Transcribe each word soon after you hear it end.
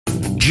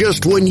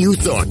just when you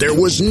thought there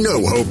was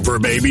no hope for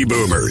baby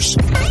boomers.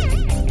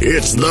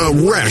 It's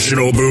the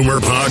Rational Boomer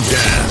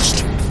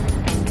Podcast.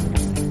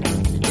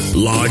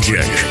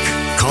 Logic,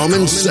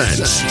 common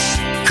sense,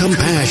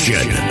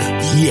 compassion.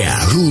 Yeah,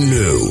 who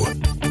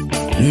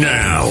knew?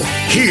 Now,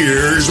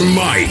 here's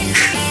Mike.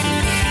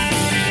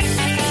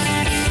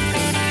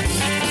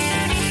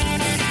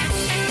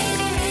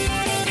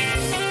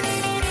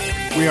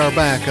 We are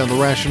back on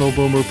the Rational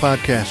Boomer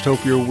Podcast.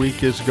 Hope your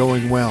week is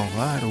going well.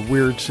 I had a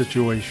weird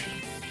situation.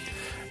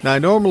 Now, I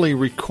normally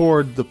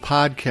record the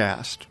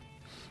podcast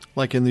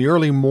like in the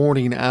early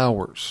morning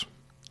hours.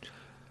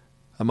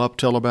 I'm up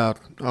till about,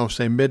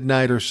 say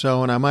midnight or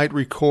so, and I might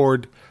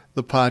record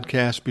the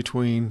podcast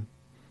between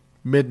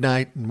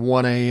midnight and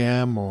 1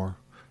 a.m. or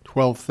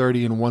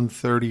 12:30 and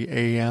 1:30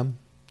 a.m.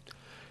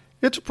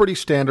 It's a pretty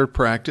standard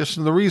practice,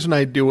 and the reason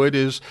I do it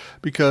is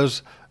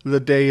because the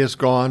day is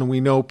gone.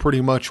 We know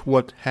pretty much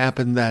what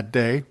happened that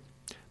day.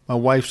 My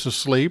wife's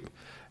asleep,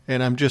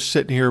 and I'm just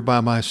sitting here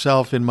by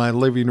myself in my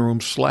living room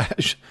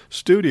 /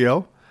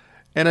 studio,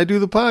 and I do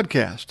the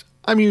podcast.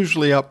 I'm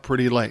usually up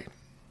pretty late.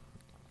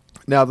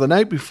 Now, the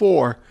night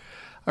before,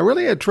 I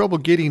really had trouble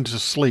getting to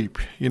sleep.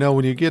 You know,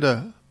 when you get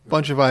a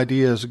bunch of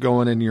ideas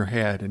going in your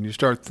head and you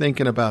start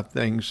thinking about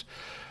things,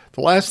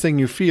 the last thing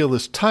you feel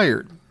is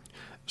tired.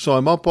 So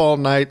I'm up all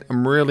night.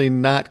 I'm really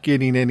not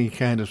getting any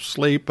kind of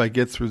sleep. I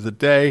get through the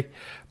day.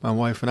 My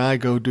wife and I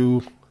go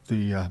do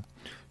the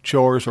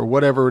chores or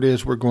whatever it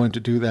is we're going to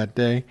do that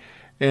day.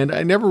 And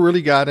I never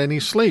really got any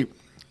sleep.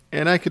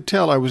 And I could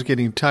tell I was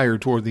getting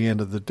tired toward the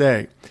end of the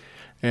day.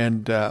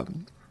 And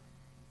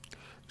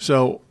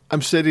so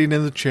I'm sitting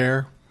in the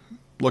chair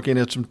looking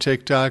at some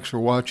TikToks or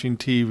watching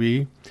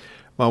TV.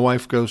 My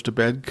wife goes to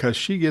bed because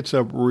she gets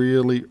up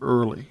really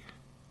early.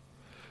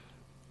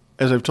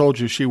 As I've told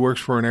you, she works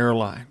for an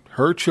airline.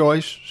 Her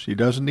choice. She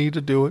doesn't need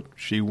to do it.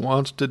 She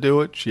wants to do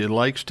it. She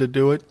likes to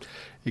do it.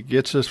 It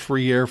gets us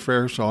free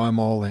airfare, so I'm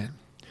all in.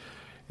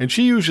 And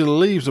she usually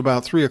leaves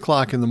about 3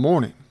 o'clock in the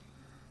morning.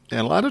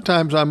 And a lot of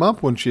times I'm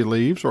up when she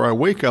leaves, or I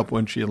wake up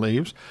when she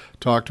leaves,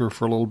 talk to her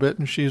for a little bit,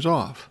 and she's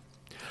off.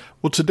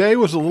 Well, today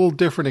was a little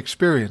different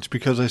experience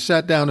because I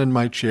sat down in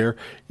my chair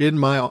in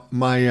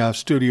my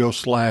studio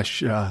 /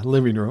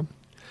 living room.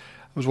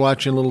 I was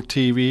watching a little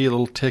TV, a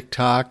little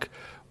TikTok,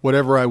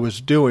 whatever I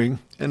was doing,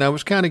 and I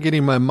was kind of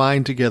getting my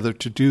mind together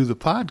to do the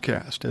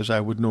podcast as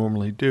I would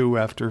normally do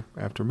after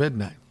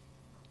midnight.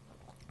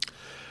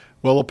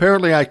 Well,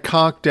 apparently I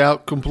conked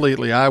out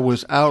completely. I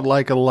was out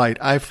like a light.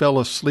 I fell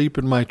asleep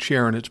in my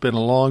chair, and it's been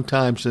a long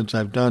time since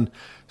I've done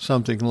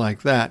something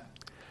like that,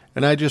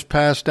 and I just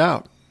passed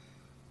out.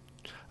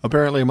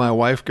 Apparently my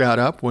wife got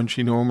up when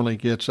she normally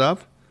gets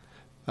up.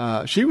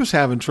 She was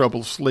having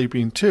trouble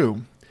sleeping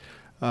too,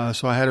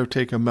 so I had her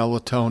take a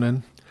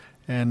melatonin,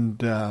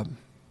 and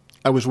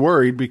I was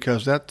worried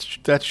because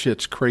that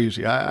shit's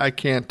crazy. I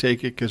can't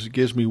take it because it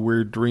gives me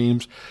weird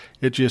dreams.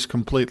 It just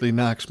completely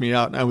knocks me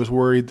out. And I was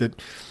worried that,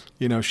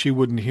 she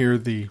wouldn't hear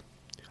the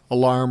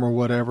alarm or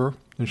whatever.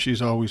 And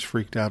she's always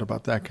freaked out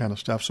about that kind of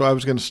stuff. So I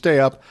was going to stay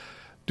up,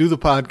 do the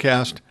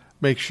podcast,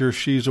 make sure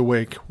she's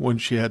awake when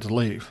she had to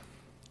leave.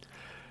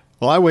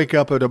 Well, I wake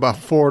up at about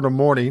 4 in the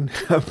morning,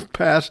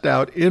 passed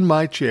out in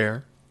my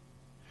chair,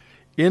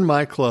 in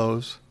my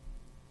clothes.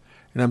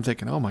 And I'm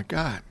thinking, oh my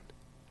God.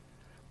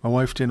 My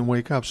wife didn't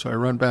wake up, so I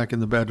run back in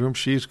the bedroom.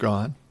 She's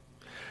gone.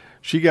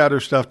 She got her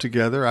stuff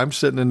together. I'm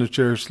sitting in the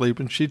chair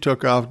sleeping. She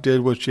took off,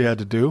 did what she had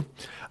to do.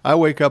 I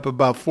wake up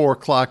about 4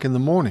 o'clock in the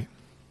morning.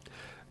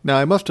 Now,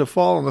 I must have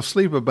fallen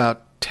asleep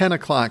about 10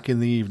 o'clock in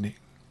the evening,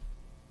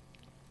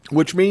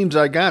 which means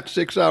I got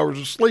 6 hours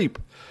of sleep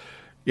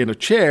in a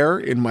chair,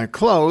 in my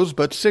clothes,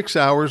 but 6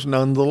 hours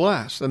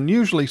nonetheless. And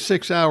usually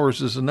 6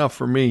 hours is enough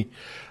for me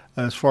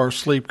as far as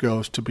sleep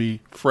goes to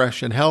be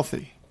fresh and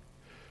healthy.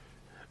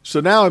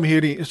 So now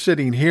I'm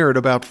sitting here at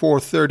about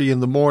 4:30 in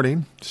the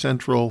morning,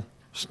 Central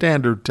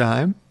Standard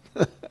Time,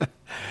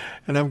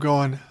 and I'm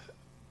going,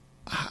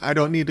 I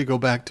don't need to go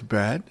back to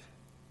bed.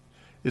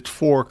 It's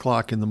 4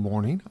 o'clock in the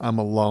morning. I'm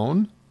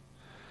alone.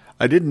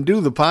 I didn't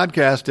do the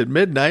podcast at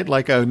midnight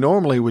like I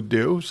normally would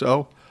do,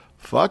 so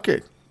fuck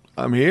it.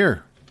 I'm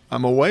here.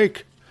 I'm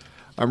awake.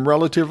 I'm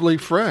relatively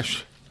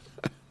fresh.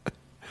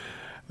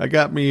 I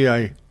got me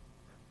a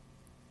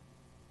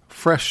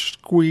fresh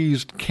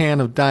squeezed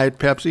can of Diet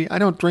Pepsi. I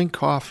don't drink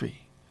coffee.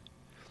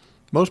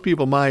 Most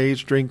people my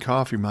age drink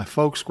coffee. My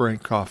folks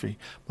drink coffee.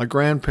 My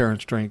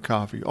grandparents drink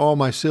coffee. All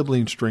my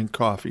siblings drink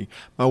coffee.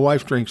 My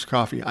wife drinks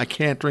coffee. I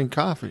can't drink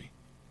coffee.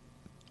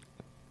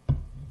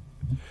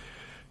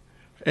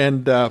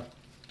 And I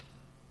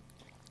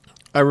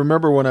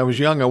remember when I was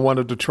young, I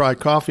wanted to try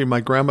coffee.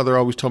 My grandmother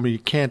always told me you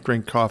can't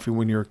drink coffee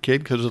when you're a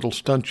kid because it'll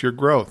stunt your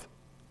growth.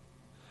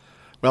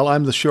 Well,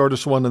 I'm the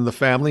shortest one in the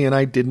family, and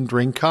I didn't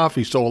drink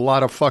coffee, so a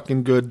lot of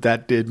fucking good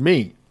that did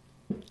me.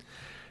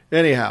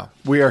 Anyhow,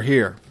 we are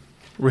here.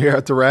 We are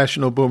at the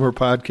Rational Boomer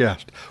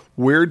Podcast.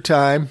 Weird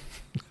time.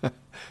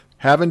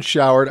 Haven't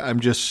showered. I'm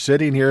just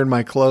sitting here in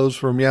my clothes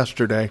from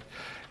yesterday,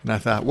 and I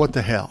thought, what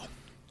the hell?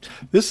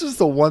 This is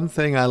the one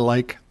thing I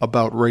like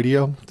about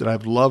radio, that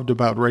I've loved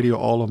about radio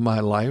all of my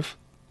life.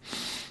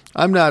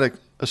 I'm not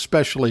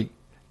especially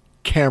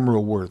camera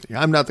worthy.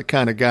 I'm not the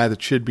kind of guy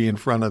that should be in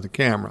front of the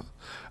camera.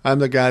 I'm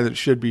the guy that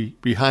should be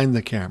behind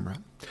the camera.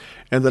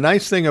 And the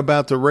nice thing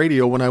about the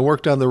radio, when I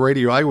worked on the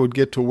radio, I would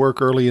get to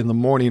work early in the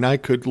morning. I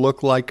could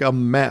look like a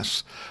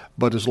mess.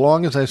 But as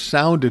long as I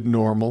sounded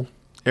normal,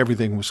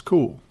 everything was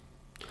cool.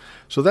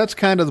 So that's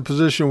kind of the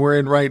position we're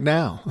in right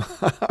now.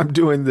 I'm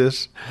doing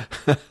this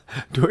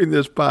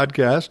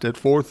podcast at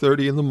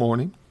 4:30 in the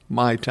morning,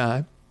 my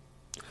time,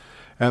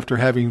 after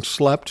having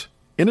slept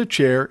in a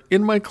chair,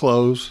 in my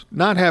clothes,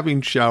 not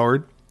having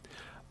showered.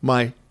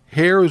 My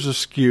hair is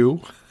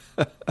askew,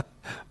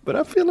 but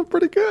I'm feeling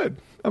pretty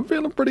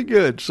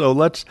good. So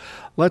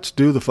let's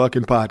do the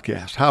fucking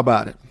podcast. How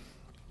about it?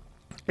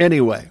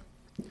 Anyway,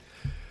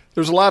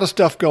 there's a lot of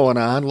stuff going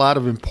on, a lot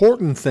of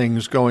important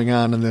things going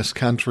on in this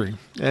country.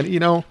 And, you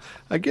know,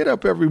 I get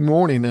up every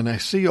morning and I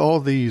see all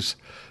these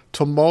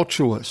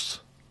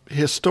tumultuous,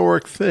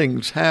 historic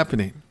things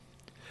happening.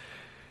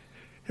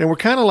 And we're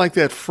kind of like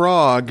that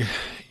frog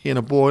in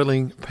a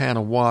boiling pan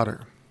of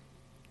water.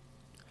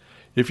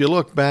 If you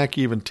look back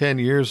even 10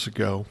 years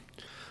ago,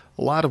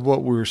 a lot of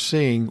what we were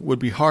seeing would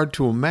be hard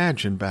to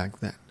imagine back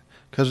then,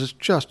 because it's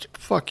just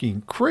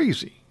fucking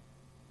crazy.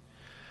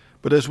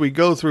 But as we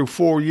go through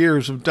 4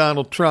 years of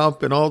Donald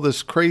Trump and all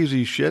this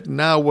crazy shit, and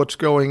now what's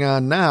going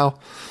on now,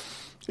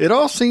 it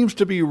all seems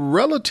to be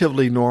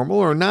relatively normal,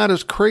 or not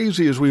as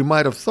crazy as we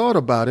might have thought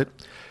about it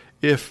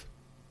if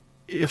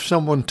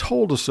someone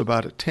told us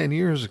about it 10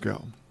 years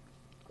ago.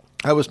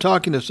 I was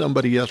talking to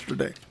somebody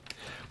yesterday.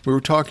 We were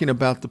talking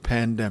about the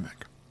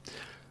pandemic,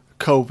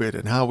 COVID,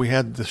 and how we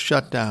had the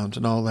shutdowns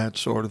and all that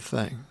sort of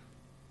thing.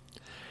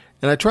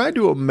 And I tried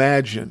to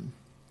imagine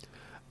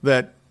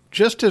that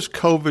just as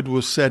COVID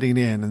was setting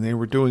in and they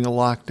were doing a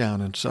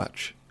lockdown and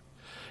such,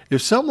 if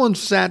someone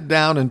sat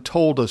down and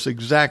told us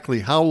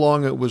exactly how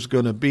long it was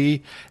going to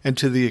be and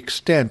to the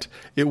extent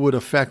it would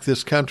affect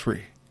this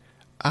country,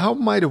 how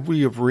might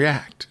we have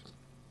reacted?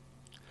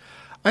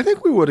 I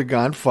think we would have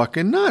gone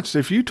fucking nuts.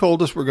 If you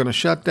told us we're going to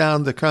shut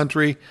down the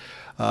country,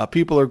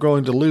 people are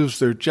going to lose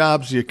their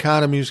jobs, the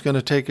economy is going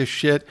to take a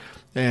shit,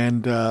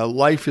 and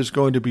life is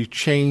going to be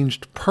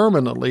changed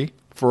permanently,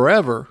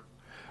 forever,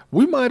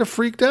 we might have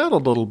freaked out a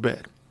little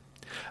bit.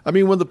 I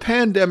mean, when the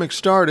pandemic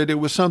started, it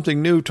was something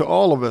new to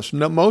all of us.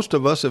 Most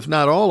of us, if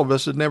not all of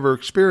us, had never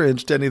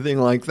experienced anything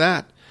like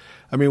that.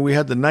 I mean, we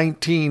had the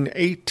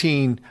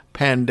 1918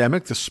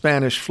 pandemic, the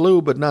Spanish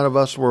flu, but none of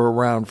us were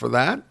around for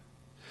that.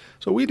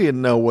 So we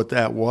didn't know what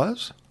that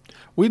was.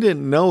 We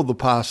didn't know the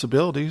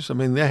possibilities. I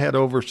mean, they had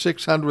over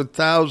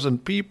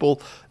 600,000 people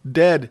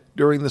dead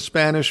during the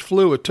Spanish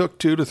flu. It took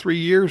 2 to 3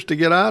 years to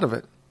get out of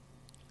it.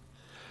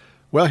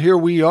 Well, here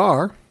we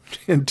are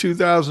in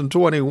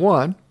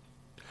 2021,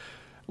 at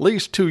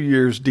least 2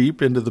 years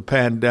deep into the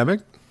pandemic.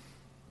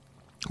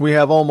 We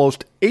have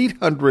almost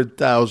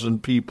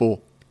 800,000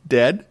 people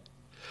dead.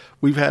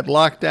 We've had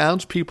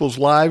lockdowns. People's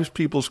lives,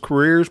 people's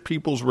careers,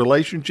 people's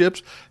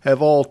relationships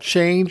have all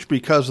changed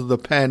because of the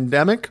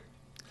pandemic.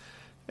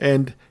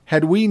 And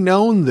had we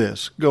known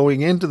this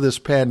going into this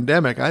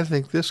pandemic, I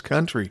think this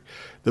country,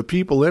 the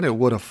people in it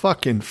would have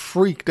fucking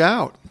freaked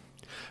out.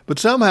 But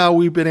somehow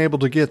we've been able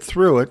to get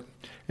through it.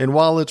 And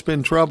while it's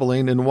been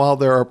troubling, and while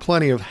there are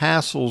plenty of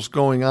hassles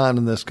going on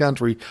in this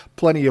country,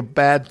 plenty of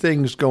bad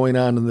things going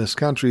on in this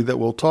country that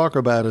we'll talk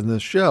about in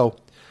this show,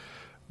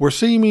 we're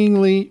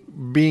seemingly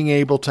being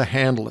able to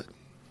handle it.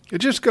 It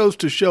just goes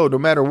to show no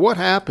matter what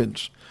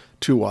happens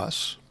to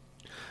us,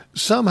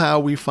 somehow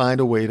we find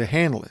a way to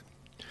handle it.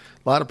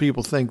 A lot of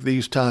people think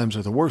these times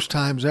are the worst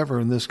times ever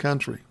in this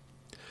country.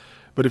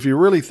 But if you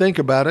really think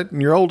about it,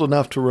 and you're old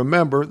enough to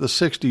remember, the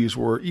 60s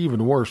were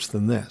even worse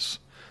than this.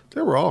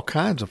 There were all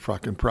kinds of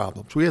fucking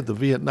problems. We had the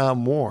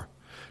Vietnam War.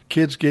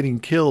 Kids getting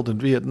killed in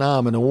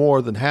Vietnam in a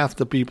war that half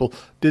the people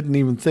didn't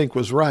even think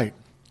was right.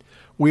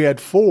 We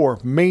had 4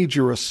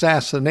 major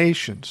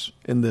assassinations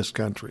in this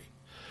country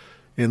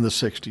in the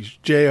 60s.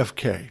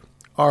 JFK,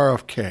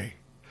 RFK,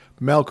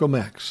 Malcolm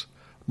X,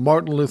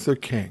 Martin Luther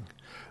King.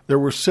 There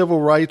were civil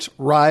rights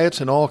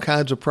riots and all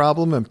kinds of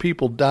problems and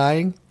people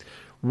dying.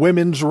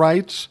 Women's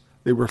rights,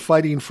 they were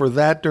fighting for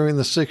that during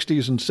the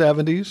 60s and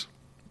 70s.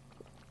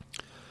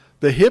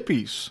 The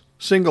hippies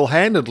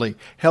single-handedly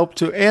helped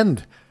to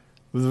end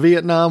the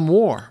Vietnam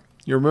War.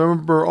 You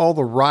remember all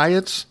the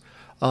riots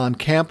on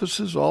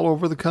campuses all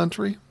over the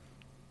country?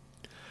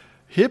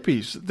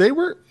 Hippies, they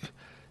were,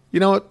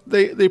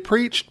 they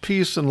preached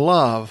peace and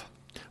love,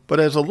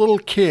 but as a little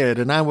kid,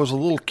 and I was a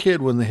little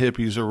kid when the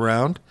hippies were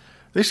around,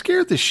 they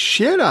scared the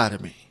shit out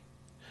of me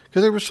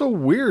because they were so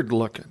weird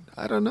looking.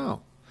 I don't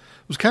know.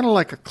 It was kind of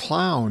like a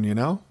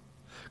clown,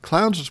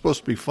 Clowns are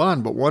supposed to be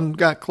fun, but one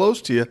got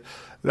close to you,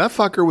 that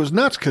fucker was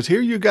nuts, because here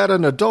you got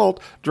an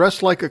adult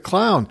dressed like a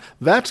clown.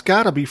 That's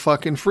got to be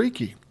fucking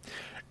freaky.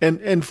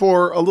 And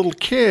for a little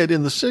kid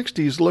in the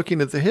 60s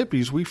looking at the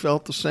hippies, we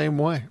felt the same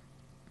way.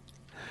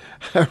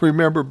 I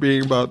remember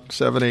being about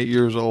 7, 8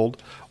 years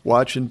old,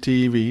 watching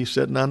TV,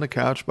 sitting on the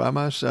couch by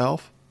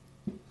myself.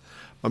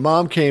 My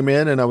mom came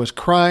in and I was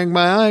crying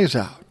my eyes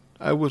out.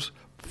 I was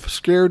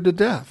scared to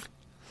death.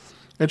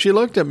 And she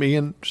looked at me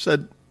and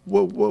said,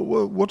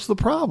 what's the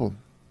problem?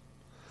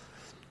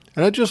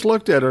 And I just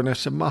looked at her and I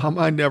said, Mom,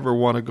 I never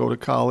want to go to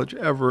college,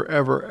 ever,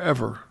 ever,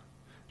 ever.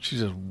 She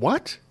says,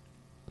 what?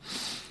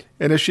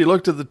 And as she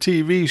looked at the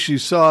TV, she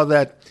saw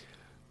that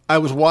I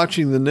was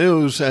watching the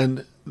news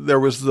and there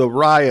was the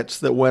riots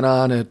that went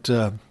on at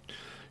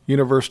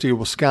University of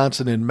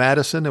Wisconsin in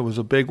Madison. It was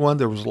a big one.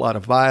 There was a lot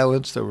of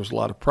violence. There was a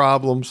lot of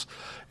problems.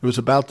 It was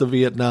about the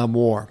Vietnam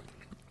War.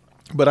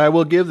 But I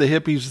will give the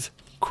hippies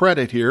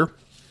credit here.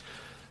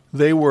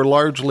 They were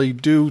largely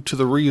due to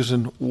the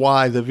reason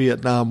why the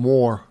Vietnam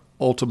War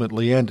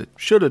ultimately ended.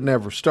 Should have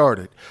never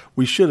started.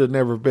 We should have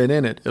never been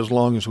in it as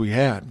long as we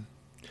had.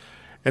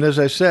 And as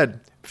I said,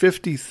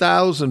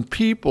 50,000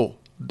 people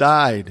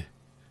died.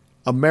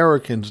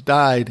 Americans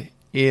died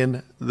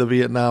in the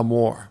Vietnam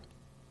War.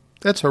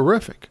 That's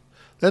horrific.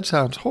 That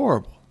sounds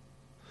horrible.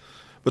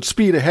 But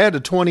speed ahead to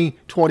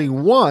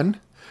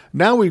 2021,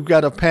 now we've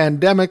got a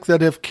pandemic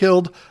that have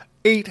killed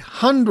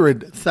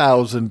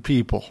 800,000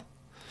 people.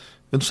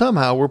 And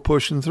somehow we're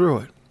pushing through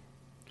it.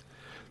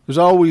 There's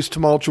always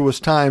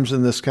tumultuous times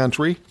in this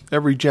country.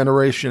 Every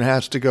generation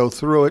has to go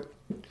through it.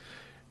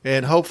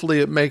 And hopefully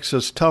it makes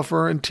us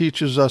tougher and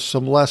teaches us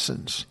some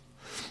lessons.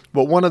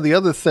 But one of the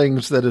other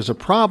things that is a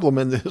problem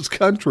in this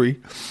country,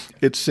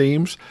 it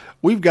seems,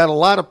 we've got a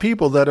lot of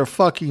people that are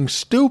fucking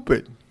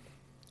stupid.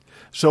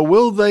 So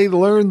will they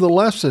learn the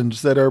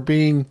lessons that are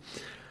being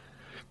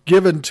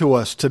given to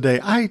us today?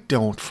 I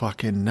don't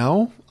fucking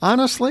know.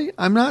 Honestly,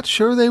 I'm not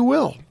sure they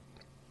will.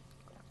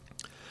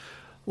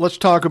 Let's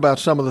talk about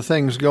some of the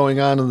things going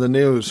on in the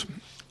news.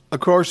 Of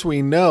course,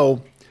 we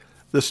know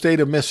the state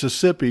of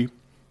Mississippi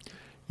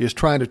is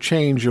trying to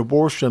change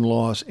abortion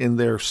laws in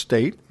their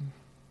state.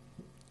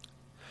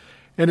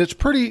 And it's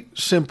pretty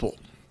simple.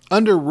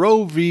 Under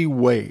Roe v.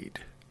 Wade,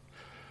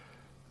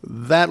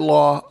 that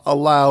law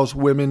allows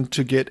women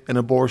to get an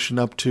abortion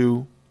up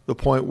to the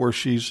point where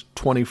she's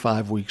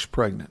 25 weeks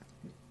pregnant.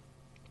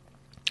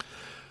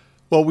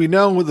 Well, we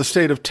know the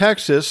state of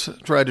Texas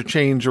tried to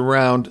change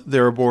around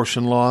their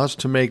abortion laws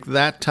to make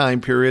that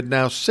time period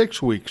now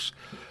 6 weeks,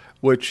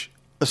 which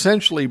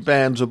essentially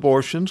bans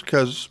abortions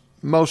because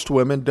most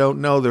women don't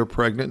know they're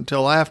pregnant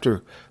until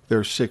after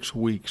they're 6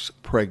 weeks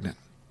pregnant.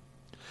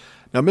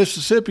 Now,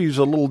 Mississippi's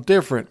a little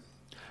different.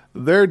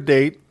 Their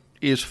date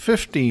is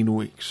 15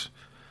 weeks.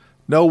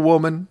 No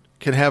woman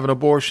can have an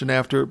abortion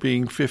after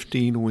being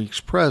 15 weeks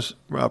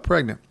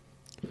pregnant.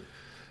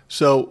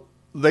 So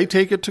they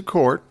take it to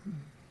court.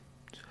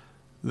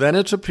 Then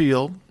it's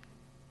appealed.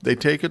 They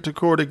take it to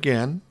court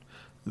again.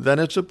 Then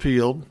it's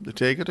appealed. They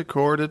take it to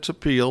court. It's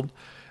appealed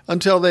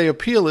until they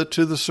appeal it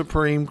to the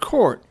Supreme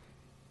Court.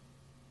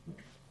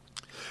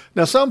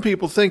 Now, some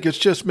people think it's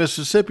just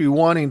Mississippi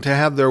wanting to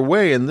have their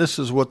way, and this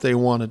is what they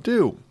want to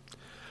do.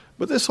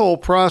 But this whole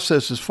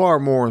process is far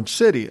more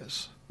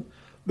insidious.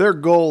 Their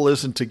goal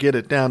isn't to get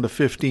it down to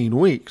 15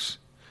 weeks.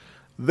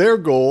 Their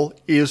goal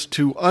is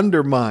to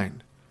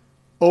undermine,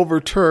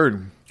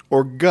 overturn,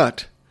 or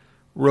gut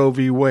Roe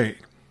v. Wade.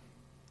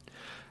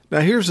 Now,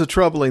 here's the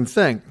troubling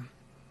thing.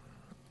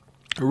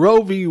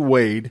 Roe v.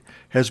 Wade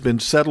has been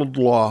settled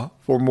law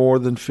for more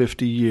than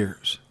 50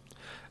 years.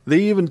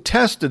 They even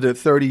tested it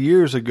 30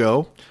 years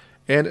ago,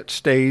 and it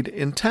stayed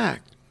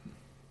intact.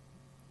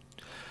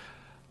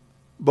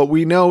 But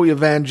we know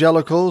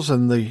evangelicals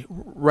and the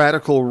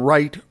radical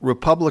right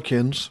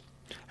Republicans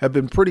have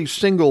been pretty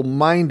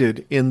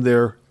single-minded in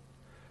their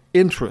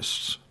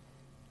interests.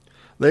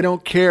 They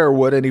don't care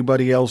what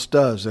anybody else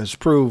does, as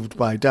proved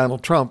by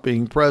Donald Trump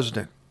being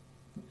president.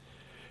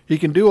 He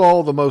can do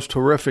all the most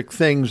horrific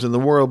things in the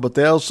world, but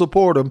they'll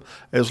support him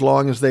as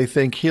long as they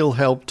think he'll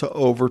help to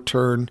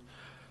overturn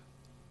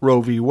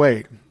Roe v.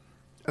 Wade.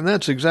 And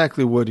that's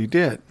exactly what he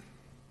did.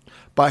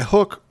 By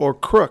hook or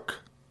crook,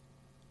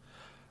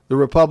 the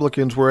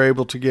Republicans were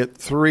able to get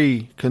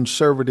 3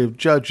 conservative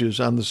judges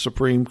on the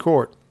Supreme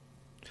Court.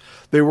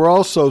 They were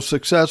also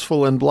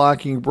successful in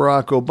blocking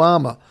Barack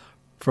Obama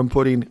from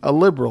putting a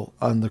liberal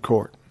on the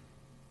court.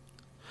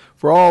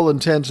 For all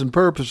intents and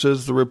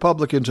purposes, the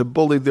Republicans have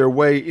bullied their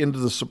way into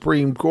the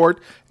Supreme Court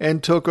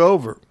and took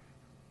over.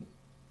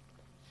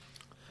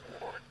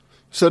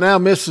 So now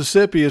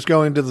Mississippi is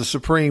going to the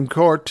Supreme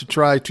Court to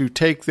try to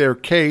take their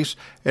case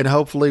and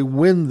hopefully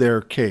win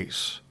their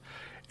case.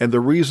 And the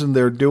reason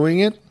they're doing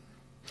it?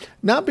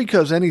 Not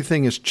because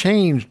anything has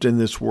changed in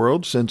this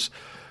world since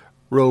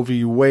Roe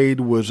v.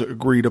 Wade was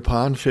agreed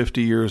upon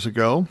 50 years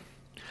ago.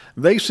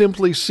 They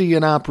simply see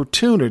an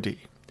opportunity.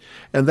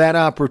 And that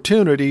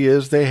opportunity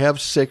is they have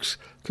 6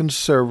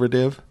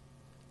 conservative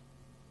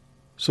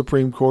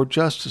Supreme Court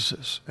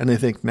justices. And they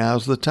think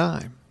now's the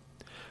time.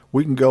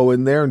 We can go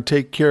in there and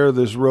take care of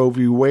this Roe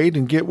v. Wade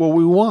and get what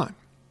we want.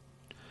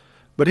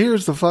 But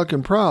here's the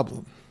fucking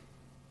problem.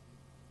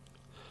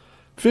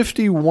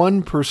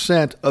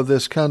 51% of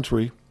this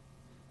country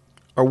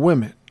are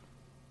women.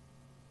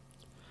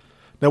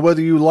 Now,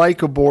 whether you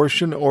like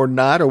abortion or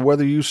not, or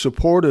whether you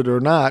support it or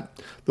not,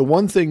 the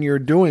one thing you're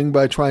doing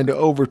by trying to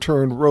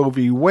overturn Roe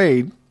v.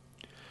 Wade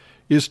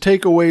is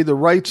take away the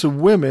rights of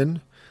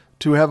women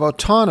to have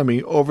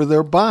autonomy over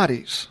their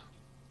bodies.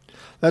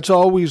 That's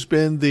always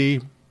been the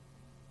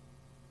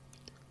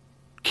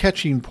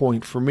catching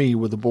point for me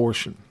with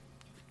abortion.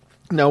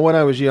 Now, when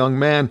I was a young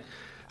man,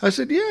 I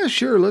said, yeah,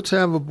 sure, let's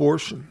have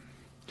abortion.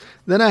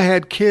 Then I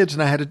had kids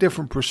and I had a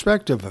different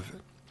perspective of it.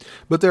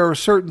 But there are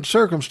certain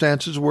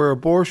circumstances where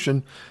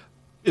abortion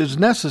is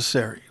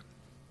necessary.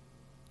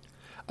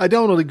 I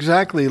don't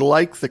exactly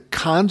like the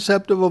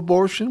concept of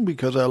abortion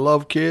because I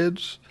love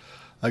kids.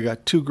 I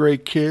got 2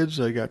 great kids.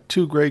 I got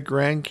 2 great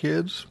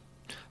grandkids.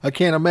 I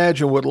can't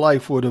imagine what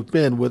life would have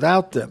been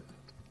without them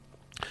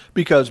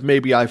because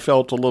maybe I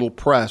felt a little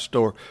pressed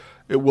or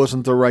it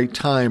wasn't the right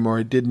time or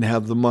I didn't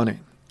have the money.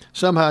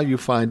 Somehow you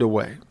find a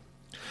way.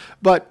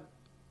 But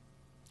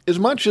as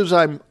much as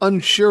I'm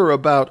unsure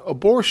about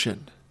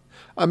abortion,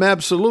 I'm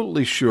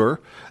absolutely sure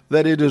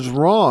that it is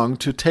wrong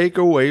to take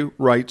away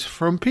rights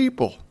from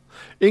people,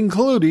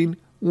 including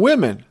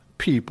women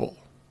people.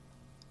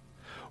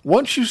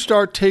 Once you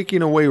start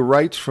taking away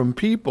rights from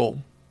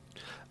people,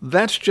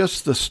 that's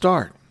just the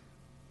start.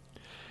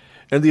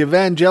 And the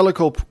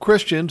evangelical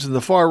Christians and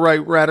the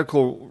far-right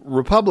radical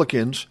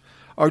Republicans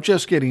are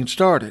just getting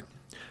started.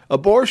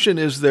 Abortion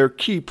is their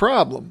key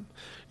problem,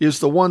 is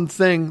the one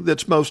thing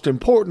that's most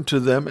important to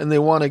them, and they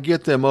want to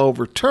get them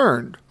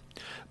overturned.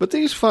 But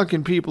these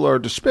fucking people are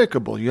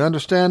despicable. You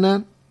understand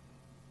that?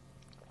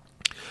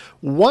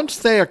 Once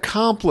they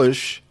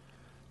accomplish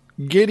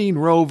getting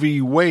Roe v.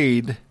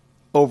 Wade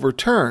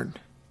overturned,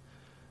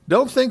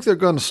 don't think they're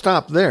going to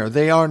stop there.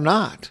 They are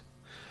not.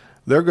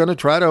 They're going to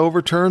try to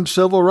overturn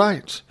civil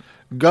rights,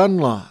 gun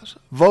laws,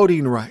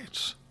 voting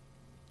rights.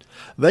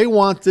 They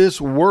want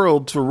this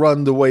world to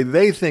run the way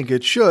they think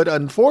it should.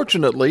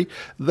 Unfortunately,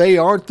 they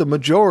aren't the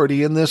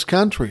majority in this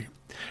country.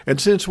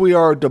 And since we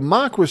are a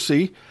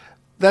democracy,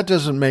 that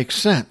doesn't make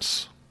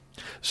sense.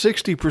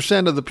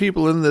 60% of the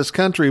people in this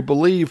country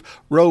believe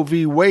Roe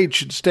v. Wade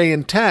should stay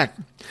intact,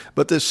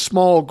 but this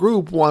small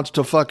group wants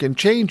to fucking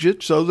change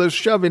it, so they're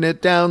shoving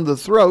it down the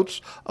throats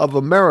of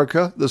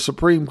America, the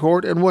Supreme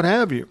Court, and what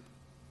have you.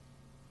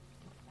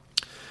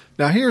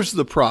 Now, here's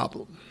the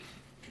problem.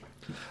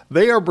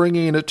 They are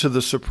bringing it to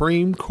the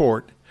Supreme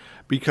Court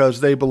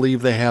because they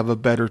believe they have a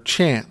better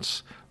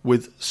chance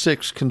with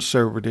 6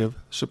 conservative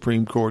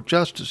Supreme Court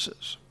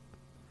justices.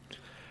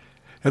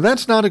 And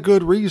that's not a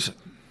good reason.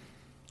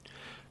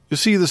 You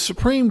see, the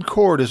Supreme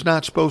Court is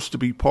not supposed to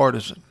be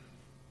partisan.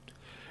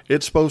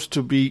 It's supposed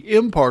to be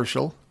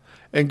impartial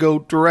and go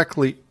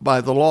directly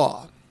by the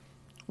law,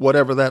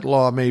 whatever that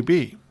law may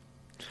be.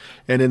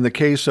 And in the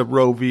case of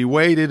Roe v.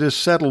 Wade, it is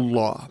settled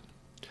law.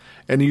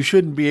 And you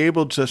shouldn't be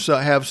able to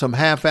have some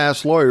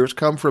half-ass lawyers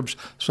come from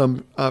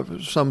some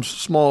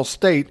small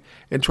state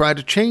and try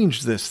to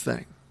change this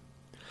thing.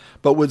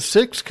 But with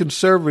 6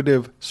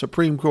 conservative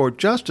Supreme Court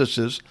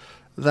justices,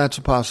 that's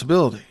a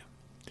possibility.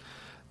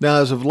 Now,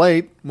 as of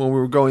late, when we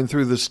were going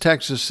through this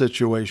Texas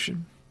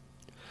situation,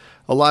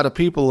 a lot of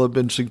people have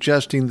been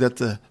suggesting that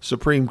the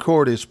Supreme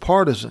Court is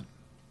partisan.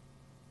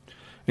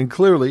 And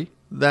clearly,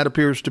 that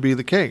appears to be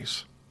the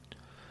case.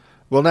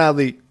 Well, now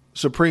the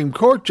Supreme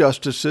Court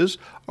justices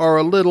are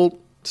a little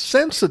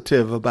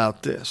sensitive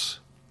about this.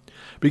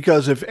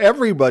 Because if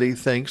everybody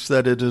thinks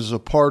that it is a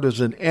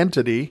partisan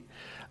entity,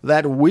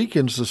 that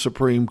weakens the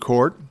Supreme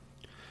Court,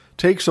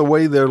 takes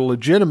away their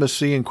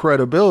legitimacy and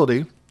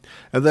credibility,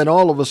 and then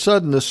all of a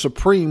sudden the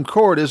Supreme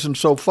Court isn't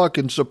so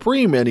fucking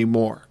supreme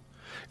anymore.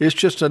 It's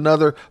just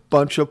another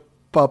bunch of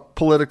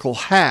political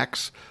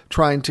hacks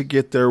trying to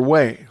get their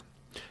way.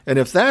 And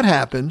if that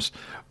happens,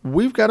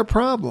 we've got a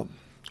problem.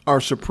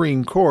 Our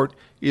Supreme Court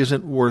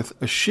isn't worth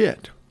a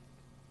shit.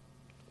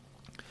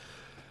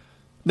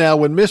 Now,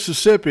 when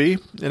Mississippi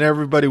and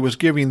everybody was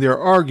giving their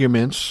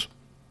arguments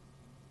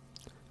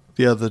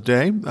the other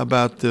day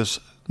about this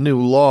new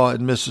law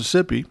in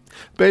Mississippi,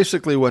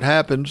 basically what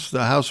happens,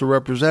 the House of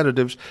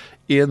Representatives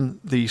in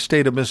the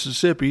state of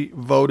Mississippi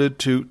voted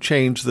to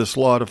change this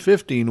law to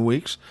 15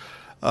 weeks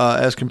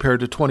as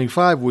compared to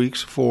 25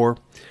 weeks for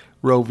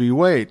Roe v.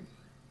 Wade.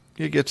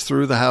 It gets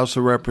through the House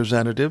of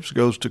Representatives,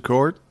 goes to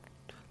court,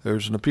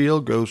 there's an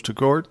appeal, goes to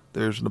court,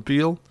 there's an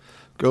appeal,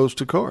 goes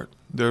to court,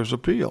 there's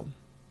appeal.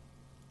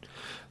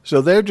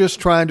 So they're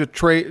just trying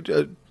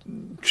to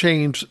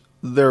change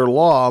their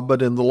law,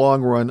 but in the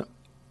long run,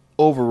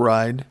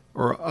 override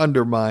or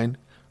undermine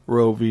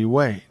Roe v.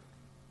 Wade.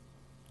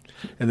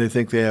 And they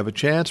think they have a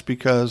chance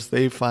because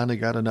they finally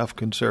got enough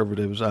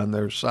conservatives on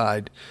their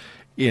side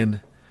in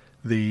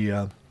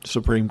the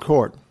Supreme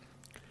Court.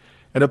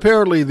 And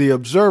apparently the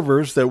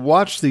observers that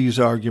watch these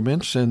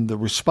arguments and the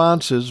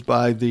responses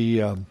by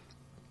the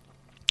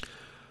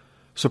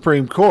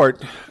Supreme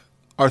Court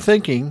are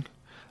thinking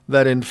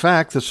that, in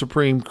fact, the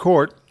Supreme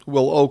Court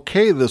will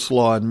okay this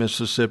law in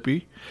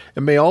Mississippi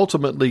and may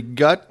ultimately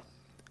gut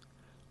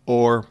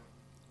or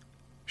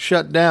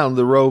shut down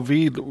the Roe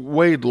v.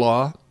 Wade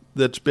law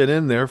that's been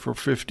in there for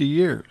 50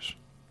 years.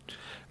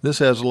 This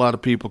has a lot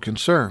of people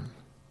concerned.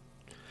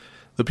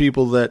 The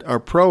people that are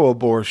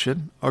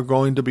pro-abortion are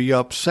going to be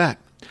upset.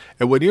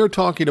 And when you're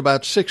talking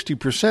about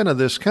 60% of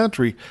this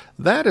country,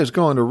 that is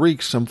going to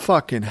wreak some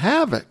fucking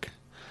havoc.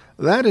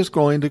 That is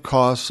going to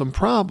cause some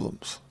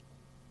problems.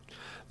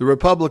 The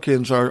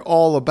Republicans are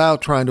all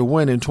about trying to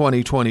win in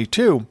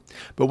 2022.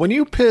 But when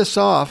you piss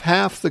off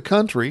half the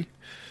country,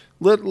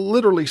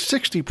 literally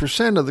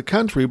 60% of the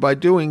country, by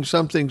doing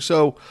something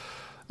so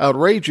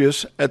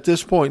outrageous at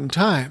this point in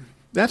time,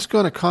 that's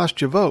going to cost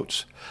you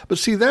votes. But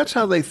see, that's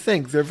how they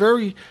think. They're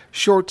very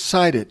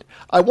short-sighted.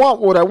 I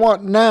want what I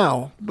want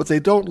now, but they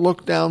don't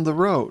look down the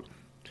road.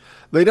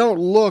 They don't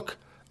look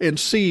and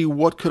see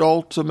what could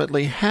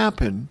ultimately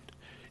happen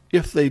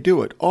if they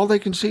do it. All they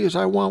can see is,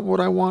 I want what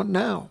I want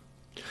now.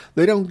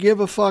 They don't give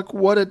a fuck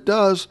what it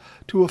does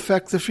to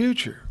affect the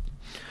future.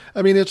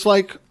 I mean, it's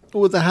like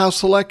with the House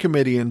Select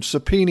Committee and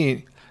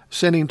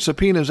sending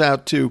subpoenas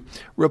out to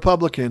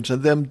Republicans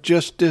and them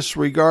just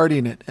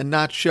disregarding it and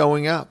not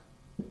showing up.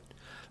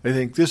 They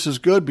think this is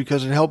good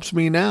because it helps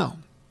me now.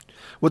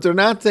 What they're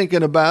not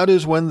thinking about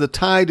is when the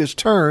tide is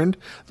turned,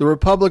 the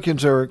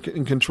Republicans are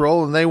in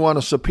control and they want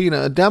to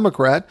subpoena a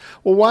Democrat.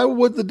 Well, why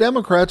would the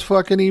Democrats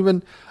fucking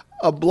even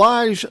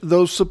oblige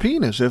those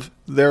subpoenas if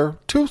they're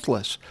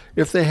toothless,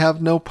 if they have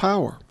no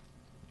power?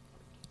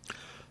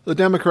 The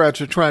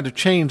Democrats are trying to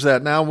change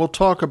that now. We'll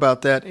talk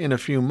about that in a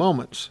few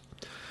moments.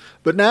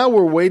 But now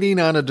we're waiting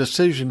on a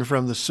decision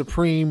from the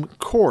Supreme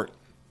Court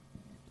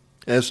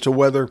as to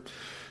whether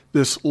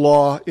this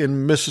law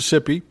in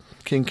Mississippi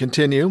can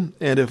continue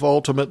and if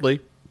ultimately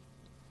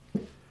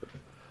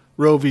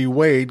Roe v.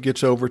 Wade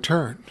gets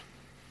overturned.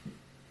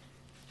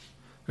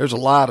 There's a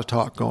lot of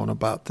talk going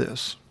about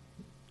this.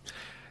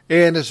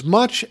 And as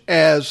much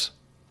as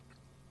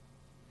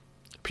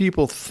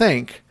people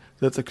think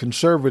that the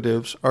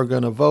conservatives are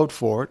going to vote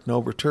for it and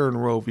overturn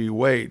Roe v.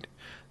 Wade,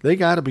 they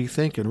got to be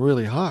thinking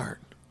really hard.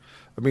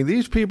 I mean,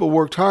 these people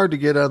worked hard to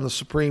get on the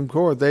Supreme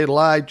Court. They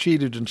lied,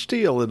 cheated, and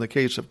steal in the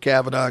case of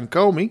Kavanaugh and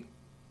Comey.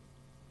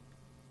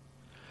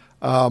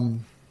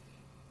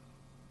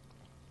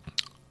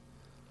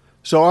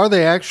 So are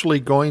they actually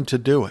going to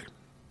do it?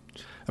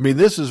 I mean,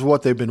 this is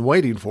what they've been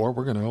waiting for.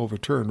 We're going to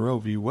overturn Roe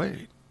v.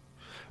 Wade.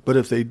 But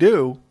if they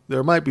do,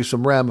 there might be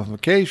some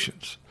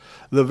ramifications.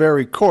 The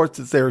very court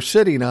that they're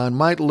sitting on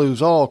might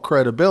lose all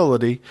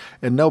credibility,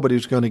 and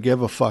nobody's going to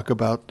give a fuck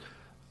about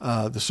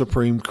the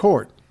Supreme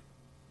Court.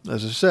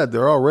 As I said,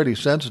 they're already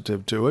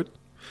sensitive to it.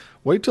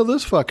 Wait till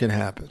this fucking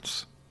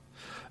happens.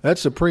 That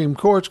Supreme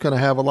Court's going to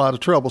have a lot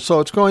of trouble. So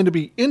it's going to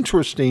be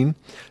interesting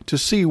to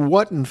see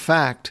what, in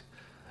fact,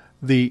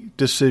 the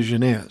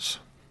decision is.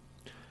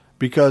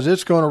 Because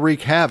it's going to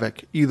wreak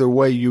havoc either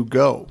way you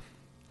go.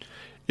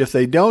 If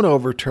they don't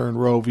overturn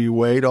Roe v.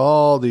 Wade,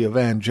 all the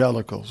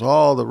evangelicals,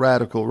 all the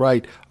radical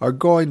right are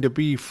going to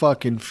be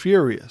fucking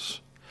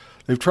furious.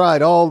 They've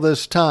tried all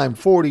this time,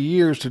 40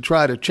 years, to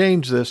try to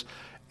change this,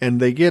 and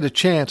they get a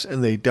chance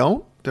and they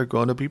don't, they're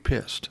going to be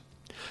pissed.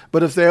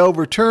 But if they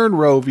overturn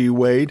Roe v.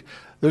 Wade,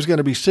 there's going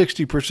to be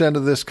 60%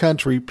 of this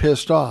country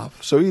pissed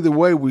off. So either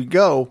way we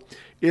go,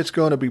 it's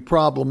going to be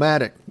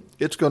problematic.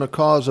 It's going to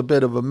cause a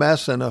bit of a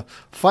mess and a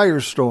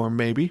firestorm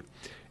maybe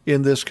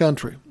in this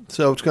country.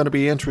 So it's going to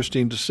be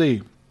interesting to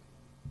see.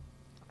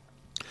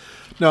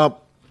 Now,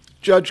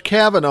 Judge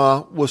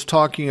Kavanaugh was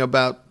talking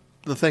about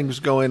the things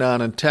going on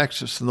in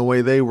Texas and the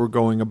way they were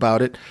going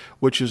about it,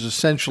 which is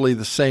essentially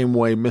the same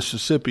way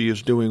Mississippi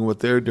is doing what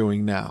they're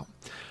doing now.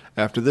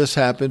 After this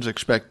happens,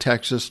 expect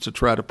Texas to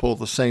try to pull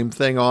the same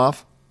thing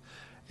off.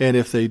 And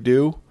if they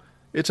do,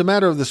 it's a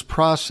matter of this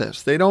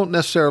process. They don't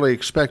necessarily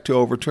expect to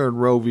overturn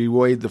Roe v.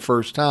 Wade the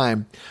first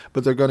time,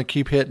 but they're going to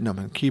keep hitting them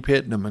and keep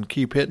hitting them and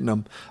keep hitting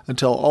them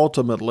until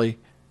ultimately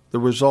the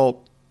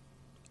result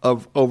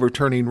of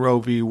overturning Roe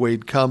v.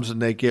 Wade comes and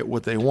they get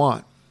what they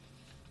want.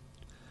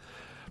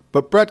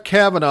 But Brett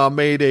Kavanaugh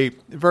made a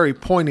very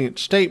poignant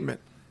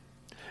statement.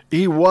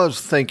 He was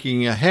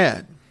thinking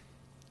ahead.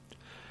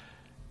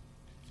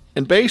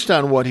 And based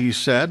on what he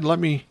said, let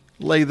me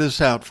lay this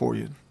out for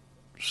you.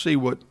 See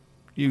what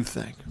you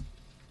think.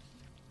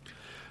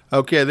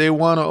 Okay, they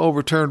want to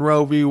overturn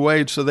Roe v.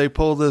 Wade, so they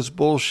pull this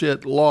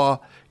bullshit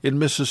law in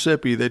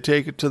Mississippi. They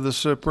take it to the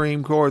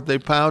Supreme Court. They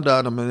pound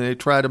on them, and they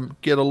try to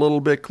get a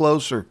little bit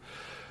closer.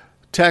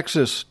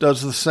 Texas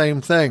does the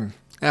same thing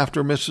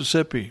after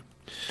Mississippi.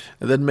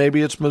 And then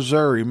maybe it's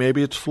Missouri,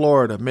 maybe it's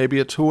Florida, maybe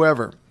it's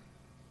whoever.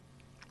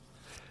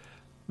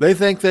 They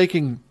think they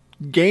can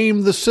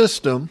game the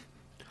system,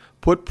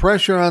 put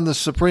pressure on the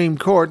Supreme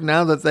Court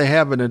now that they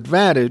have an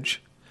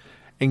advantage,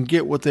 and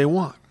get what they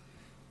want.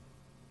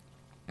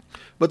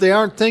 But they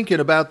aren't thinking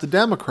about the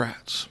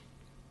Democrats.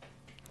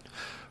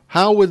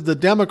 How would the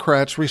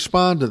Democrats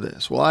respond to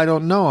this? Well, I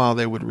don't know how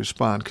they would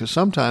respond, because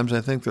sometimes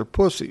I think they're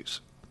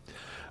pussies.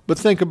 But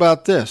think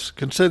about this.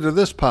 Consider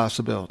this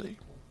possibility.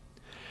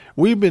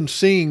 We've been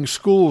seeing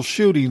school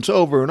shootings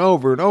over and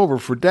over and over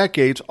for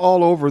decades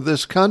all over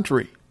this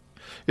country.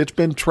 It's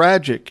been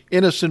tragic.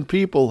 Innocent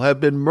people have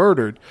been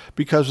murdered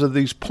because of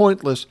these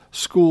pointless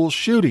school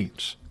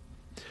shootings.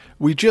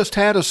 We just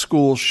had a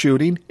school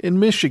shooting in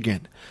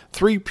Michigan.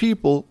 3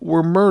 people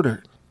were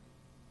murdered.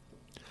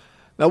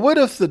 Now, what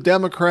if the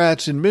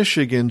Democrats in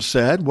Michigan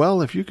said,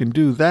 well, if you can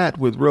do that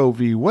with Roe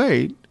v.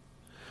 Wade,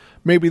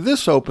 maybe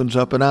this opens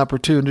up an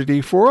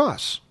opportunity for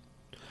us.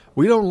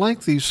 We don't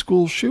like these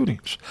school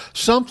shootings.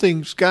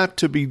 Something's got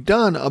to be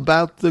done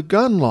about the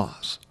gun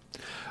laws.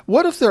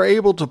 What if they're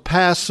able to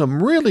pass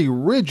some really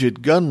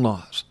rigid gun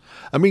laws?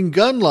 I mean,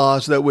 gun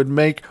laws that would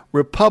make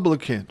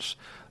Republicans,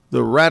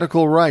 the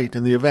radical right,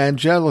 and the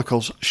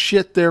evangelicals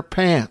shit their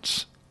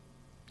pants.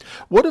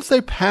 What if they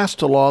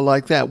passed a law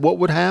like that? What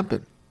would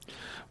happen?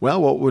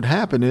 Well, what would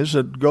happen is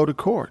it'd go to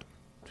court.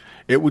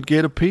 It would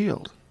get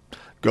appealed.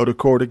 Go to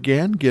court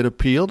again, get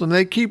appealed, and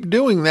they keep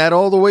doing that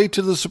all the way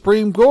to the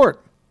Supreme Court.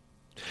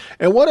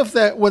 And what if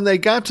that, when they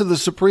got to the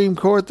Supreme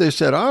Court, they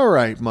said, all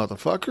right,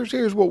 motherfuckers,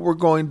 here's what we're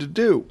going to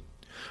do.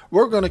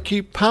 We're going to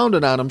keep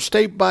pounding on them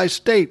state by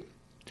state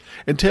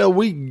until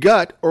we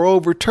gut or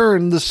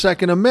overturn the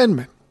Second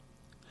Amendment.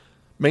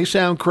 May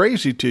sound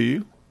crazy to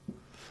you,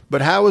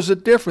 but how is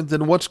it different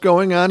than what's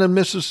going on in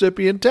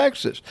Mississippi and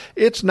Texas?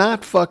 It's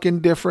not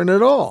fucking different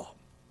at all.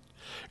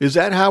 Is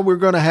that how we're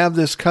going to have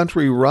this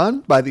country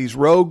run? By these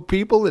rogue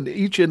people in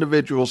each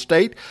individual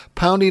state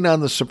pounding on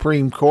the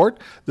Supreme Court?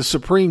 The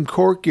Supreme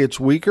Court gets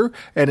weaker,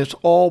 and it's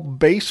all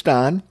based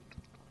on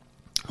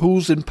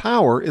who's in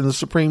power in the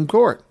Supreme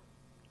Court.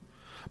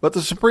 But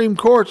the Supreme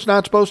Court's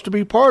not supposed to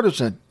be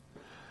partisan.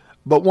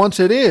 But once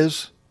it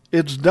is,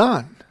 it's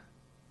done.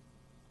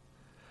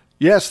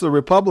 Yes, the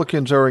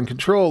Republicans are in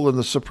control in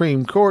the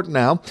Supreme Court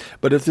now,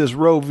 but if this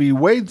Roe v.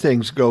 Wade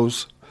thing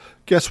goes,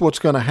 guess what's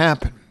going to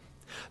happen?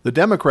 The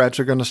Democrats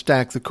are going to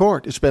stack the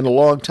court. It's been a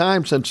long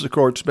time since the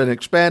court's been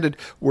expanded.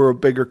 We're a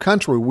bigger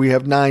country. We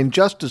have 9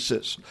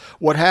 justices.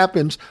 What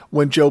happens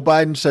when Joe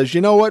Biden says,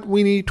 you know what,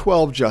 we need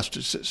 12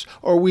 justices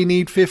or we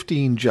need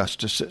 15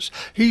 justices?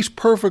 He's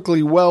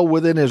perfectly well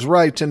within his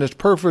rights and it's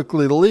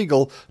perfectly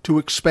legal to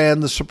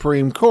expand the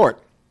Supreme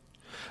Court.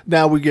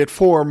 Now we get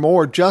 4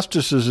 more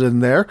justices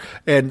in there,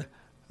 and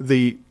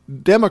the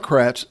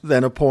Democrats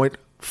then appoint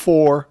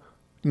 4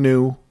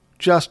 new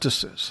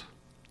justices.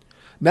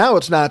 Now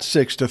it's not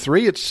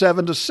 6-3, it's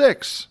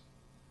 7-6.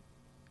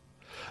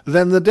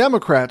 Then the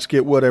Democrats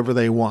get whatever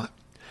they want.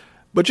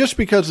 But just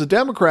because the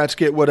Democrats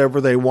get whatever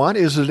they want,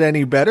 is it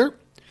any better?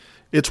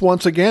 It's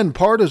once again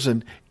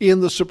partisan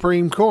in the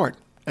Supreme Court.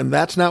 And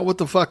that's not what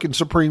the fucking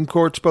Supreme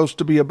Court's supposed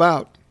to be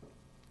about.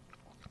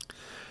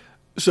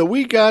 So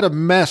we got a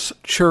mess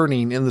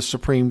churning in the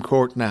Supreme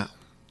Court now.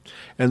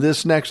 And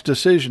this next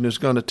decision is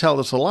going to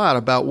tell us a lot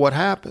about what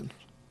happened.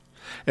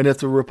 And if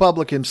the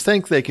Republicans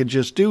think they can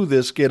just do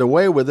this, get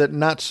away with it, and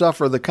not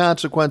suffer the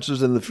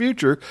consequences in the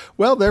future,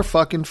 well, they're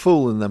fucking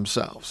fooling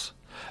themselves.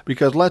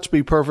 Because let's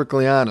be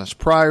perfectly honest,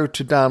 prior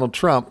to Donald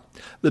Trump,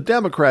 the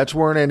Democrats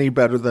weren't any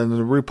better than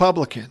the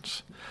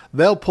Republicans.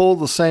 They'll pull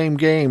the same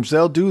games.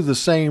 They'll do the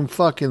same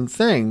fucking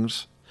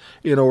things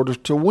in order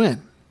to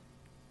win.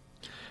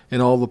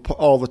 And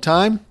all the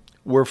time,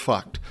 we're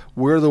fucked.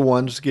 We're the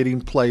ones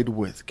getting played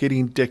with,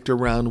 getting dicked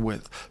around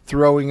with,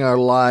 throwing our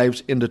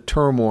lives into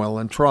turmoil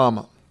and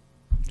trauma.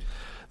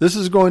 This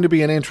is going to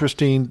be an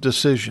interesting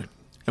decision,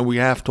 and we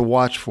have to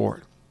watch for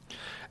it,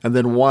 and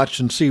then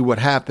watch and see what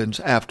happens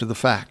after the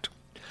fact.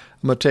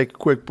 I'm going to take a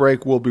quick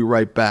break. We'll be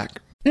right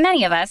back.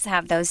 Many of us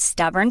have those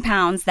stubborn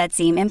pounds that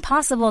seem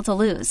impossible to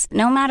lose,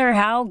 no matter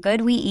how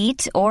good we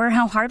eat or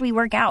how hard we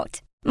work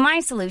out.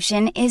 My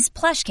solution is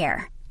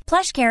PlushCare.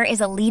 PlushCare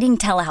is a leading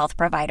telehealth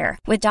provider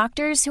with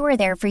doctors who are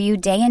there for you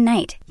day and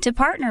night to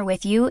partner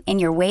with you in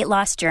your weight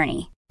loss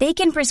journey. They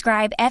can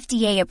prescribe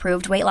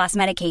FDA-approved weight loss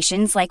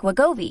medications like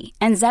Wegovy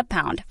and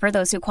Zepbound for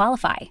those who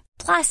qualify.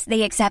 Plus,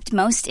 they accept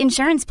most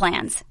insurance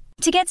plans.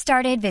 To get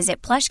started,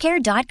 visit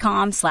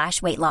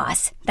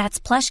plushcare.com/weightloss. That's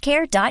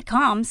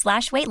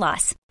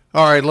plushcare.com/weightloss.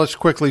 All right, let's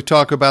quickly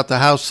talk about the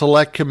House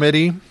Select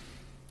Committee.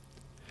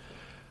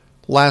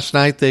 Last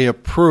night they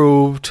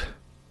approved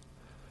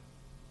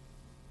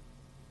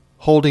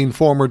holding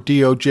former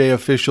DOJ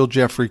official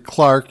Jeffrey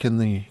Clark in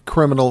the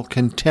criminal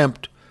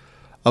contempt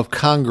of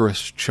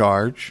Congress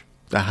charge.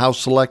 The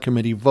House Select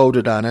Committee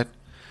voted on it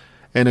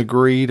and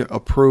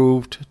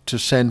approved to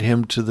send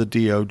him to the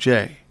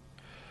DOJ.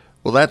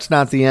 Well, that's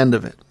not the end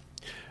of it,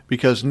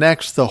 because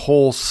next the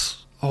whole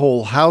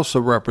House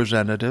of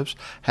Representatives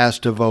has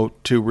to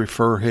vote to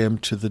refer him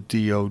to the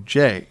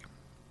DOJ.